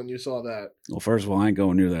tunnel and you saw that? Well, first of all, I ain't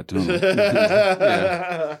going near that tunnel.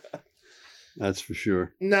 Yeah. That's for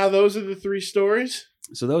sure. Now, those are the 3 stories?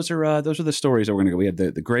 So those are the stories that we're going to go. We have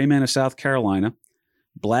the Gray Man of South Carolina,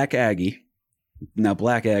 Black Aggie. Now,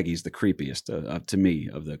 Black Aggie's the creepiest to me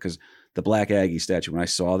because the Black Aggie statue. When I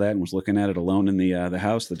saw that and was looking at it alone in the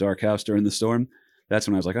house, the dark house during the storm, that's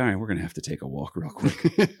when I was like, all right, we're going to have to take a walk real quick.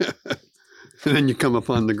 And then you come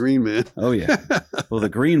upon the Green Man. Oh yeah, well the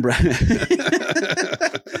Green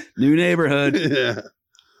new neighborhood. Yeah,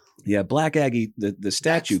 yeah. Black Aggie, the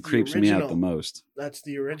statue creeps me out the most. That's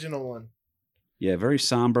the original one. Yeah, very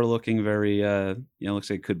somber looking. Very looks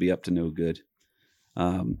like it could be up to no good.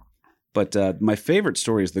 But my favorite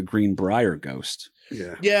story is the Greenbrier ghost.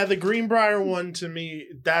 Yeah, the Greenbrier one to me,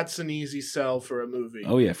 that's an easy sell for a movie.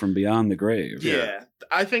 Oh yeah, From Beyond the Grave. Yeah.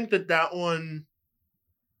 I think that one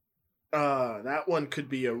could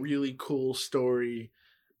be a really cool story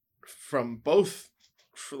from both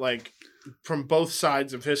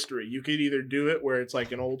sides of history. You could either do it where it's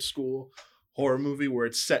like an old school horror movie where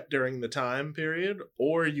it's set during the time period,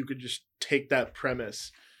 or you could just take that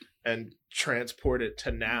premise and transport it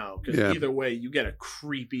to now, because either way you get a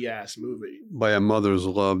creepy ass movie by a mother's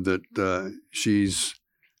love that she's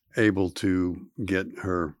able to get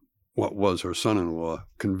her what was her son-in-law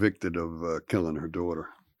convicted of killing her daughter.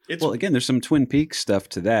 Well, again, there's some Twin Peaks stuff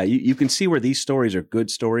to that. You can see where these stories are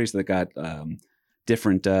good stories that got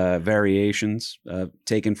different variations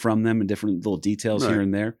taken from them and different little details here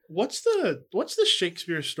and there. What's the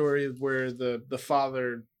Shakespeare story where the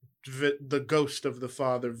father, the ghost of the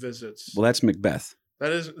father visits? Well, that's Macbeth.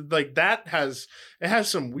 That is like it has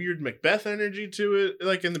some weird Macbeth energy to it.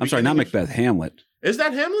 Like in the I'm sorry, not Macbeth, Hamlet. Is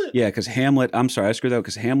that Hamlet? Yeah, because Hamlet, I'm sorry, I screwed that up,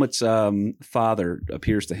 because Hamlet's father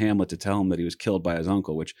appears to Hamlet to tell him that he was killed by his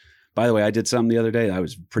uncle, which, by the way, I did something the other day. I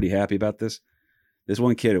was pretty happy about this. This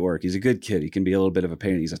one kid at work, he's a good kid. He can be a little bit of a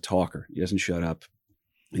pain. He's a talker. He doesn't shut up.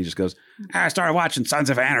 He just goes, I started watching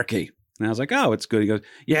Sons of Anarchy. And I was like, oh, it's good. He goes,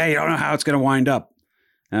 yeah, you don't know how it's going to wind up.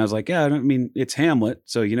 And I was like, yeah, I mean, it's Hamlet,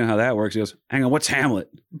 so you know how that works. He goes, hang on, what's Hamlet?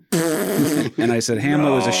 And I said,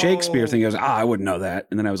 Hamlet was a Shakespeare thing. He goes, I wouldn't know that.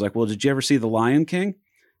 And then I was like, well, did you ever see The Lion King?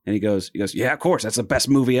 And he goes, yeah, of course. That's the best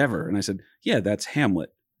movie ever. And I said, yeah, that's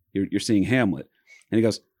Hamlet. You're seeing Hamlet. And he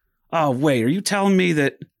goes, oh, wait, are you telling me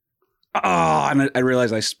that? Oh, and I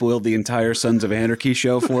realized I spoiled the entire Sons of Anarchy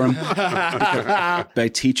show for him by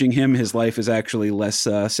teaching him his life is actually less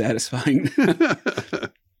satisfying.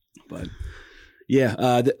 But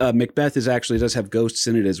yeah, Macbeth does have ghosts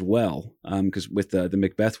in it as well. Because with the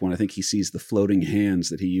Macbeth one, I think he sees the floating hands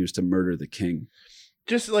that he used to murder the king.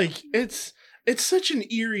 Just like it's such an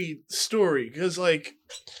eerie story because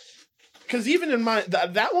even in my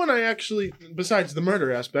that one I actually, besides the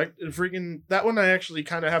murder aspect, that one I actually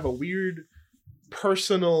kind of have a weird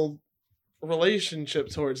personal relationship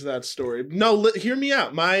towards that story. No, hear me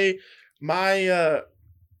out. My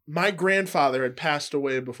grandfather had passed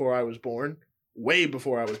away before I was born. Way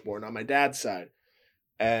before I was born on my dad's side.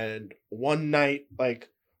 And one night, like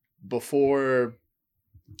before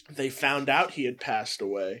they found out he had passed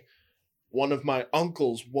away, one of my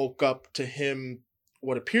uncles woke up to him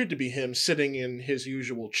what appeared to be him sitting in his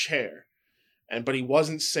usual chair. But he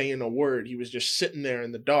wasn't saying a word. He was just sitting there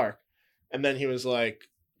in the dark. And then he was like,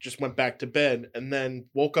 just went back to bed and then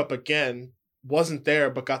woke up again, wasn't there,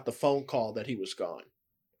 but got the phone call that he was gone.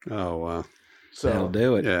 Oh, wow. So That'll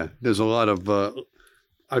do it. Yeah, there's a lot of.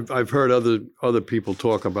 I've heard other people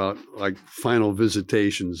talk about like final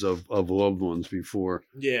visitations of loved ones before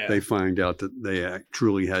yeah. they find out that they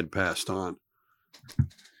truly had passed on.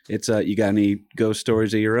 It's you got any ghost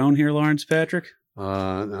stories of your own here, Lawrence Patrick?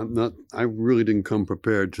 I'm not. I really didn't come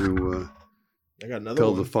prepared to I got another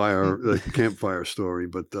tell one. the campfire story,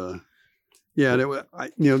 but yeah, a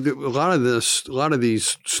lot of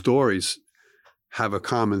these stories have a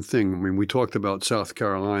common thing. I mean, we talked about South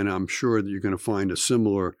Carolina. I'm sure that you're going to find a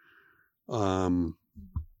similar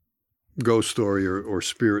ghost story or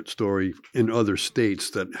spirit story in other states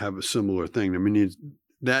that have a similar thing. I mean,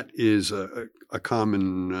 that is a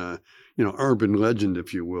common, urban legend,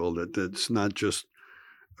 if you will, that's not just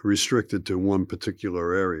restricted to one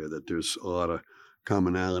particular area, that there's a lot of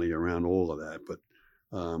commonality around all of that. But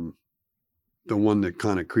the one that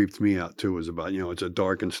kind of creeped me out too was about, it's a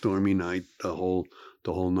dark and stormy night, the whole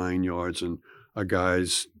 9 yards, and a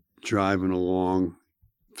guy's driving along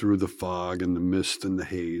through the fog and the mist and the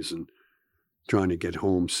haze and trying to get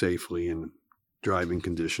home safely, and driving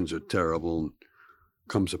conditions are terrible, and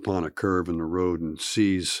comes upon a curve in the road and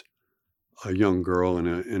sees a young girl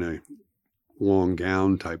in a long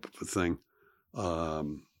gown type of a thing,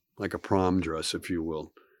 like a prom dress, if you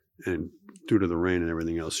will. And due to the rain and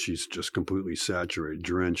everything else, she's just completely saturated,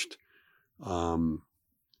 drenched.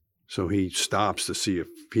 So he stops to see if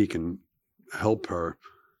he can help her,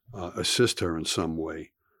 assist her in some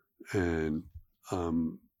way. And,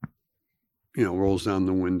 rolls down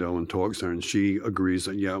the window and talks to her, and she agrees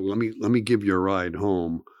that, yeah, let me give you a ride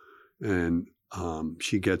home. And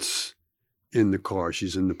she gets in the car.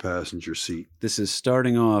 She's in the passenger seat. This is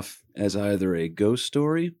starting off as either a ghost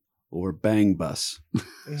story or Bang Bus.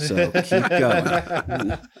 So keep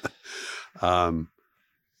going.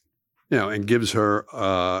 And gives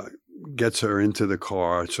her, gets her into the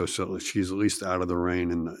car so she's at least out of the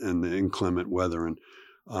rain and the inclement weather, and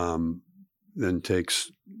then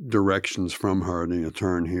takes directions from her,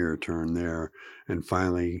 turn here, turn there, and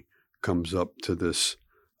finally comes up to this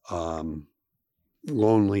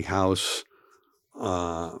lonely house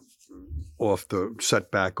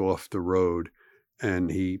set back off the road.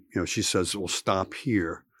 And she says, well, stop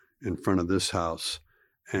here in front of this house.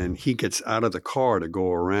 And he gets out of the car to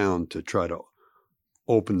go around to try to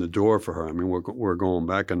open the door for her. I mean, we're going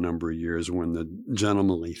back a number of years when the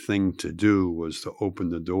gentlemanly thing to do was to open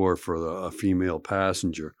the door for a female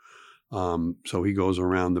passenger. So he goes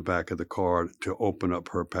around the back of the car to open up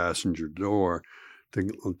her passenger door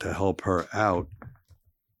to help her out.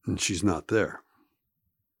 And she's not there.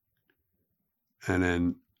 And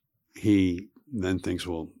then he thinks,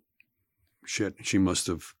 well, shit, she must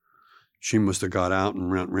have got out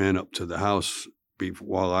and ran up to the house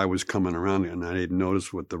while I was coming around, and I didn't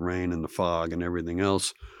notice with the rain and the fog and everything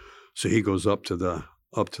else. So he goes up to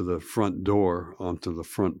the front door, onto the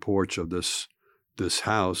front porch of this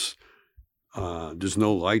house. There's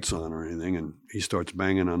no lights on or anything, and he starts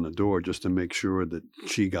banging on the door just to make sure that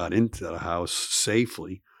she got into the house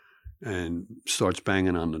safely, and starts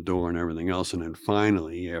banging on the door and everything else. And then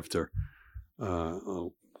finally, after a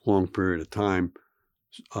long period of time,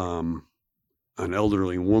 an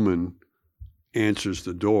elderly woman answers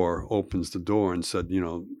the door, opens the door, and said,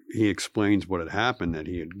 he explains what had happened, that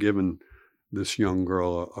he had given this young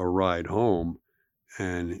girl a ride home,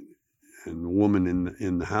 and the woman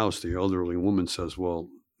in the house, the elderly woman, says, well,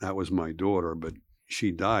 that was my daughter, but she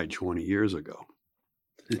died 20 years ago.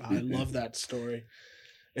 I love that story.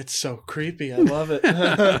 It's so creepy. I love it.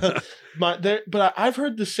 But I've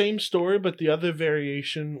heard the same story, but the other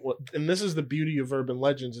variation, and this is the beauty of urban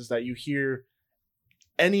legends, is that you hear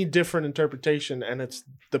any different interpretation, and it's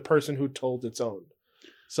the person who told its own.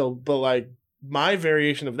 So, but like my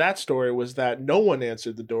variation of that story was that no one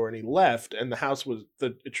answered the door and he left, and the house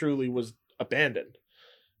it truly was abandoned.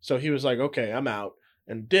 So he was like, okay, I'm out,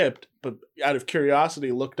 and dipped, but out of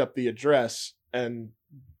curiosity looked up the address, and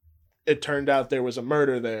it turned out there was a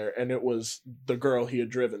murder there, and it was the girl he had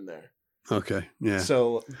driven there. Okay, yeah.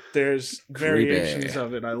 So there's variations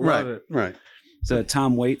of it. I love it. Right. It's a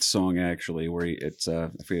Tom Waits song, actually, where I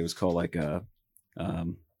forget, it was called like a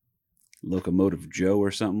Locomotive Joe or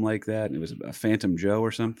something like that. And it was a Phantom Joe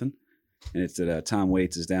or something. And it's that Tom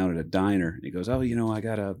Waits is down at a diner, and he goes, oh, I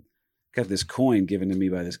got this coin given to me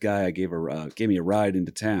by this guy. Gave me a ride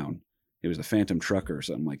into town. It was a Phantom Trucker or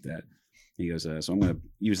something like that. He goes, so I'm going to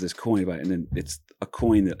use this coin, and then it's a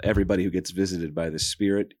coin that everybody who gets visited by the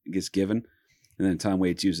spirit gets given. And then Tom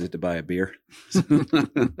Waits uses it to buy a beer.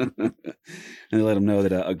 And they let him know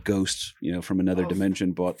that a ghost, from another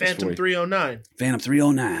dimension bought this Phantom for 309. Phantom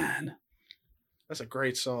 309. That's a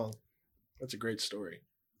great song. That's a great story.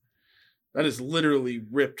 That is literally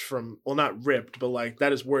ripped from, well, not ripped, but like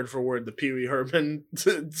that is word for word the Pee Wee Herman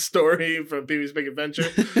story from Pee Wee's Big Adventure.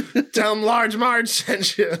 Tell him Large Marge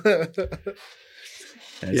sent you.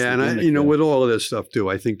 Yeah, and with all of this stuff too,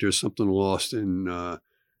 I think there's something lost in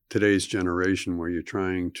today's generation where you're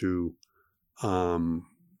trying to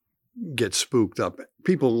get spooked up.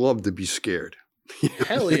 People love to be scared.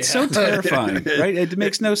 Hell yeah. It's so terrifying, right? It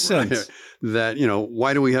makes no sense. That,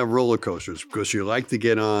 why do we have roller coasters? Because you like to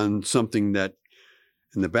get on something that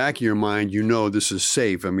in the back of your mind, this is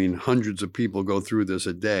safe. I mean, hundreds of people go through this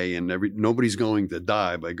a day and nobody's going to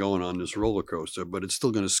die by going on this roller coaster, but it's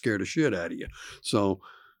still going to scare the shit out of you. So,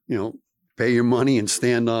 pay your money and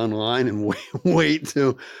stand online and wait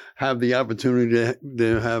to have the opportunity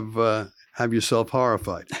to have yourself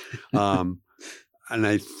horrified. And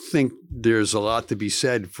I think there's a lot to be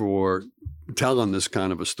said for telling this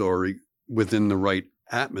kind of a story within the right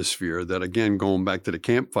atmosphere. That, again, going back to the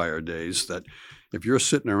campfire days, that if you're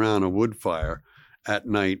sitting around a wood fire at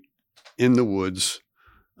night in the woods,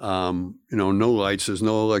 no lights, there's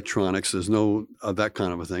no electronics, there's no that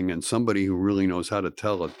kind of a thing, and somebody who really knows how to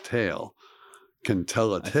tell a tale can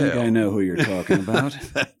tell a tale. I think I know who you're talking about.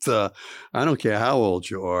 That, I don't care how old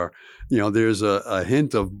you are, there's a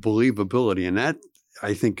hint of believability, and that,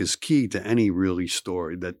 I think, is key to any really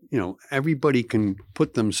story, that, everybody can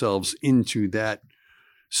put themselves into that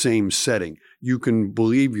same setting. You can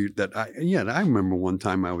believe that. I remember one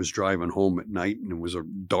time I was driving home at night and it was a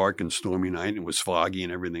dark and stormy night and it was foggy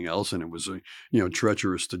and everything else. And it was,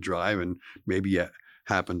 treacherous to drive, and maybe it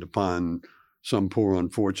happened upon some poor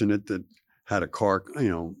unfortunate that had a car,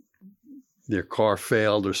 their car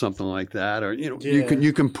failed or something like that. Or,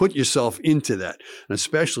 you can put yourself into that. And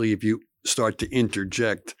especially if you start to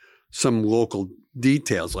interject some local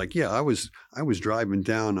details, like, I was driving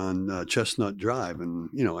down on Chestnut Drive, and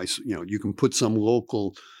you can put some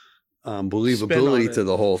local believability to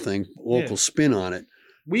the whole thing, local spin on it.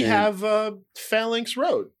 We have Phalanx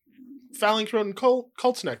Road in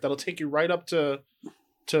Colts Neck that'll take you right up to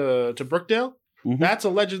Brookdale. Mm-hmm. That's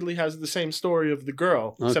allegedly has the same story of the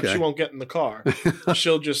girl, except she won't get in the car.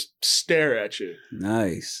 She'll just stare at you.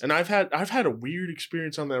 Nice. And I've had a weird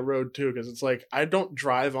experience on that road too, because it's like I don't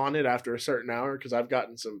drive on it after a certain hour because I've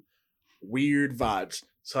gotten some weird vibes.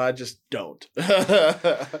 So I just don't.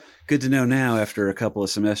 Good to know now after a couple of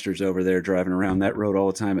semesters over there driving around that road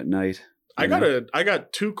all the time at night. I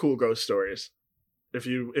got two cool ghost stories. If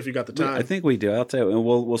you got the time. I think we do. I'll tell you.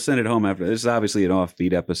 We'll send it home after. This is obviously an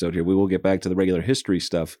offbeat episode here. We will get back to the regular history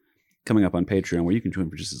stuff coming up on Patreon, where you can join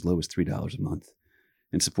for just as low as $3 a month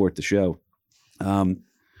and support the show.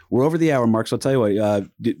 We're over the hour mark, so I'll tell you what.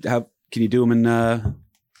 Can you do them in?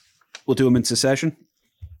 We'll do them in succession.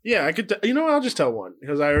 Yeah, I could. I'll just tell one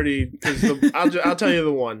because I'll tell you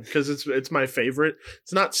the one because it's my favorite.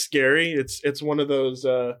 It's not scary. It's one of those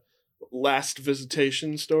last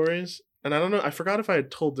visitation stories. And I don't know, I forgot if I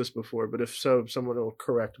had told this before, but if so, someone will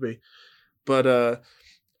correct me. But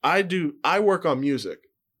I work on music,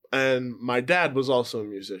 and my dad was also a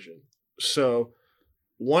musician. So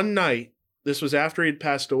one night, this was after he'd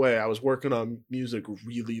passed away, I was working on music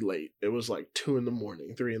really late. It was like 2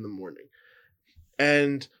 a.m, 3 a.m.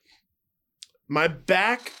 And my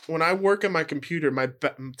back, when I work on my computer,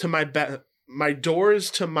 my door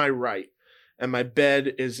is to my right, and my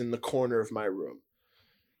bed is in the corner of my room.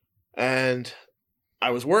 And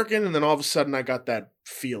I was working, and then all of a sudden I got that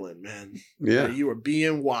feeling, man. Yeah. You were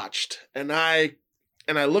being watched. And I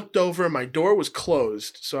looked over, and my door was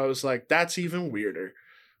closed. So I was like, that's even weirder.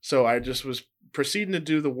 So I just was proceeding to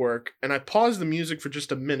do the work, and I paused the music for just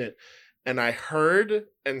a minute, and I heard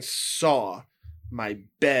and saw my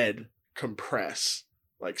bed compress,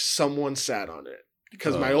 like someone sat on it.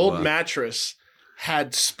 Because my old mattress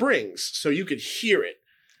had springs, so you could hear it.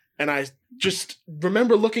 And I just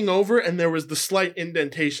remember looking over, and there was the slight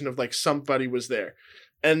indentation of like somebody was there.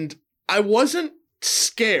 And I wasn't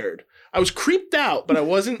scared. I was creeped out, but I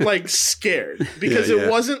wasn't like scared because it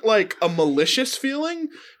wasn't like a malicious feeling.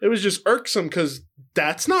 It was just irksome because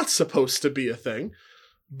that's not supposed to be a thing.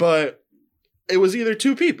 But it was either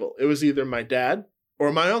two people. It was either my dad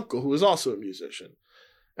or my uncle, who was also a musician.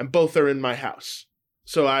 And both are in my house.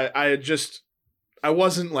 So I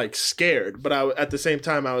wasn't like scared, but at the same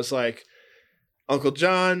time, I was like, Uncle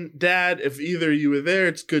John, Dad, if either of you were there,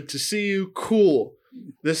 it's good to see you. Cool.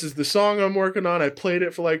 this is the song I'm working on. I played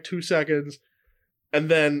it for like 2 seconds. And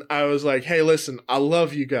then I was like, hey, listen, I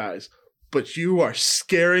love you guys, but you are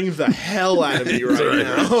scaring the hell out of me right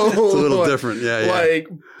now. It's a little different. Yeah. Like,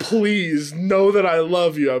 please know that I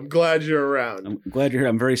love you. I'm glad you're around. I'm glad you're here.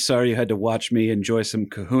 I'm very sorry you had to watch me enjoy some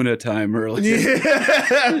kahuna time earlier.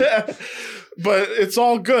 Yeah. But it's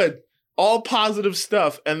all good. All positive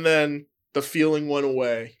stuff. And then the feeling went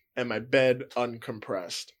away and my bed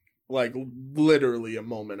uncompressed. Like literally a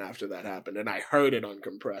moment after that happened. And I heard it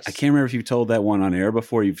uncompressed. I can't remember if you've told that one on air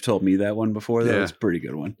before. You've told me that one before, though. Yeah. It's a pretty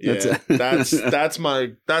good one. Yeah, that's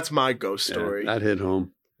my ghost story. That hit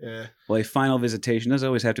home. Yeah. Well, a final visitation does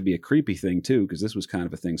always have to be a creepy thing, too, because this was kind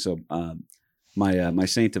of a thing. So my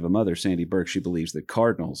saint of a mother, Sandy Burke, she believes that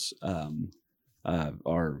cardinals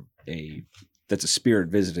that's a spirit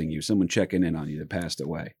visiting you, someone checking in on you that passed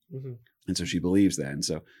away. Mm-hmm. And so she believes that. And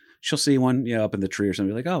so she'll see one, up in the tree or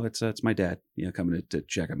something, like, oh, it's my dad, coming to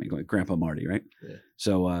check on me, like Grandpa Marty, right? Yeah.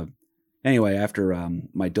 So anyway, after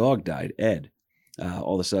my dog died, Ed,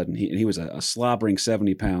 all of a sudden, he was a slobbering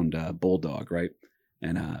 70-pound bulldog, right?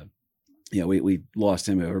 And we lost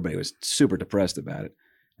him. Everybody was super depressed about it.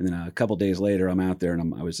 And then a couple days later, I'm out there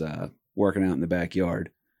and I was working out in the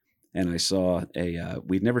backyard, and I saw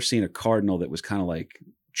we'd never seen a cardinal that was kind of like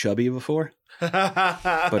chubby before.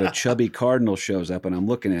 But a chubby cardinal shows up, and I'm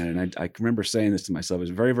looking at it, and I remember saying this to myself. It was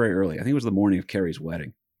very, very early. I think it was the morning of Carrie's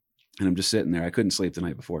wedding, and I'm just sitting there. I couldn't sleep the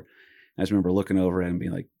night before. I just remember looking over at him and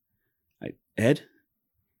being like, Ed?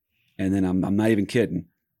 And then I'm not even kidding.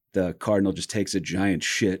 The cardinal just takes a giant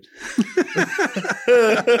shit. And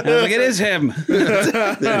I was like, it is him.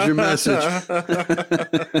 There's your message.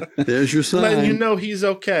 There's your sign. Letting you know he's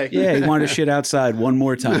okay. Yeah, he wanted to shit outside one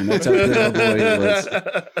more time. That's how good of a boy he was.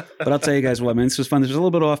 But I'll tell you guys what, man, this was fun. This was a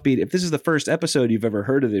little bit offbeat. If this is the first episode you've ever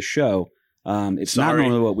heard of this show, it's not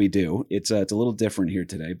normally what we do. It's a little different here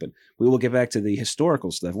today, but we will get back to the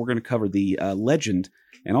historical stuff. We're going to cover the legend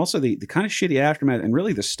and also the kind of shitty aftermath and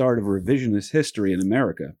really the start of revisionist history in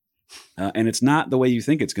America. And it's not the way you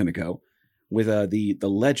think it's going to go with the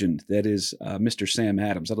legend that is Mr. Sam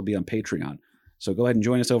Adams. That'll be on Patreon. So go ahead and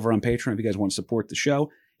join us over on Patreon if you guys want to support the show.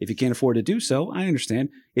 If you can't afford to do so, I understand.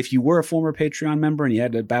 If you were a former Patreon member and you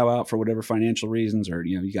had to bow out for whatever financial reasons, or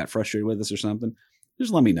you got frustrated with us or something,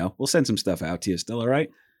 just let me know. We'll send some stuff out to you still, all right?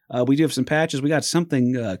 We do have some patches. We got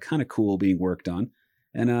something kind of cool being worked on.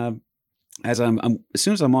 And as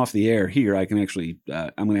soon as I'm off the air here, I can actually,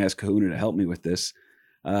 I'm going to ask Kahuna to help me with this.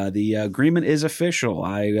 The agreement is official.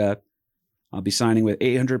 I'll be signing with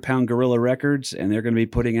 800 Pound Gorilla Records, and they're going to be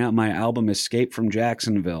putting out my album Escape from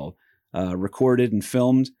Jacksonville, recorded and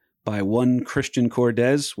filmed by one Christian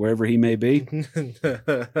Cortez, wherever he may be.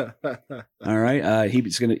 All right.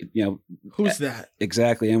 He's going to, Who's that?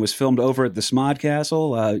 Exactly. And was filmed over at the Smod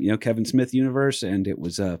Castle, Kevin Smith Universe, and it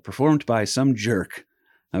was performed by some jerk.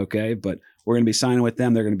 Okay. But we're going to be signing with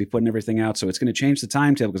them. They're going to be putting everything out. So it's going to change the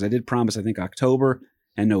timetable because I did promise, I think, October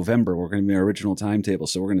and November we're going to be our original timetable.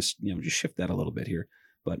 So we're going to just shift that a little bit here.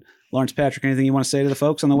 But Lawrence Patrick, anything you want to say to the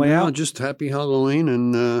folks on the way out? Just happy Halloween,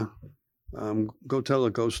 and go tell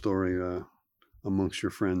a ghost story amongst your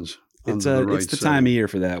friends. It's the time of year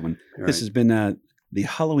for that one. Right. This has been the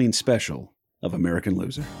Halloween special of American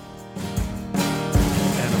Loser.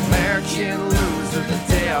 An American loser the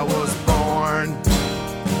day I was born.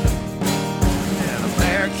 An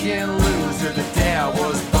American loser the day I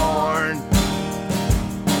was born.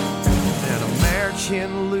 An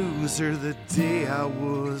American loser the day I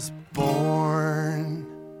was born.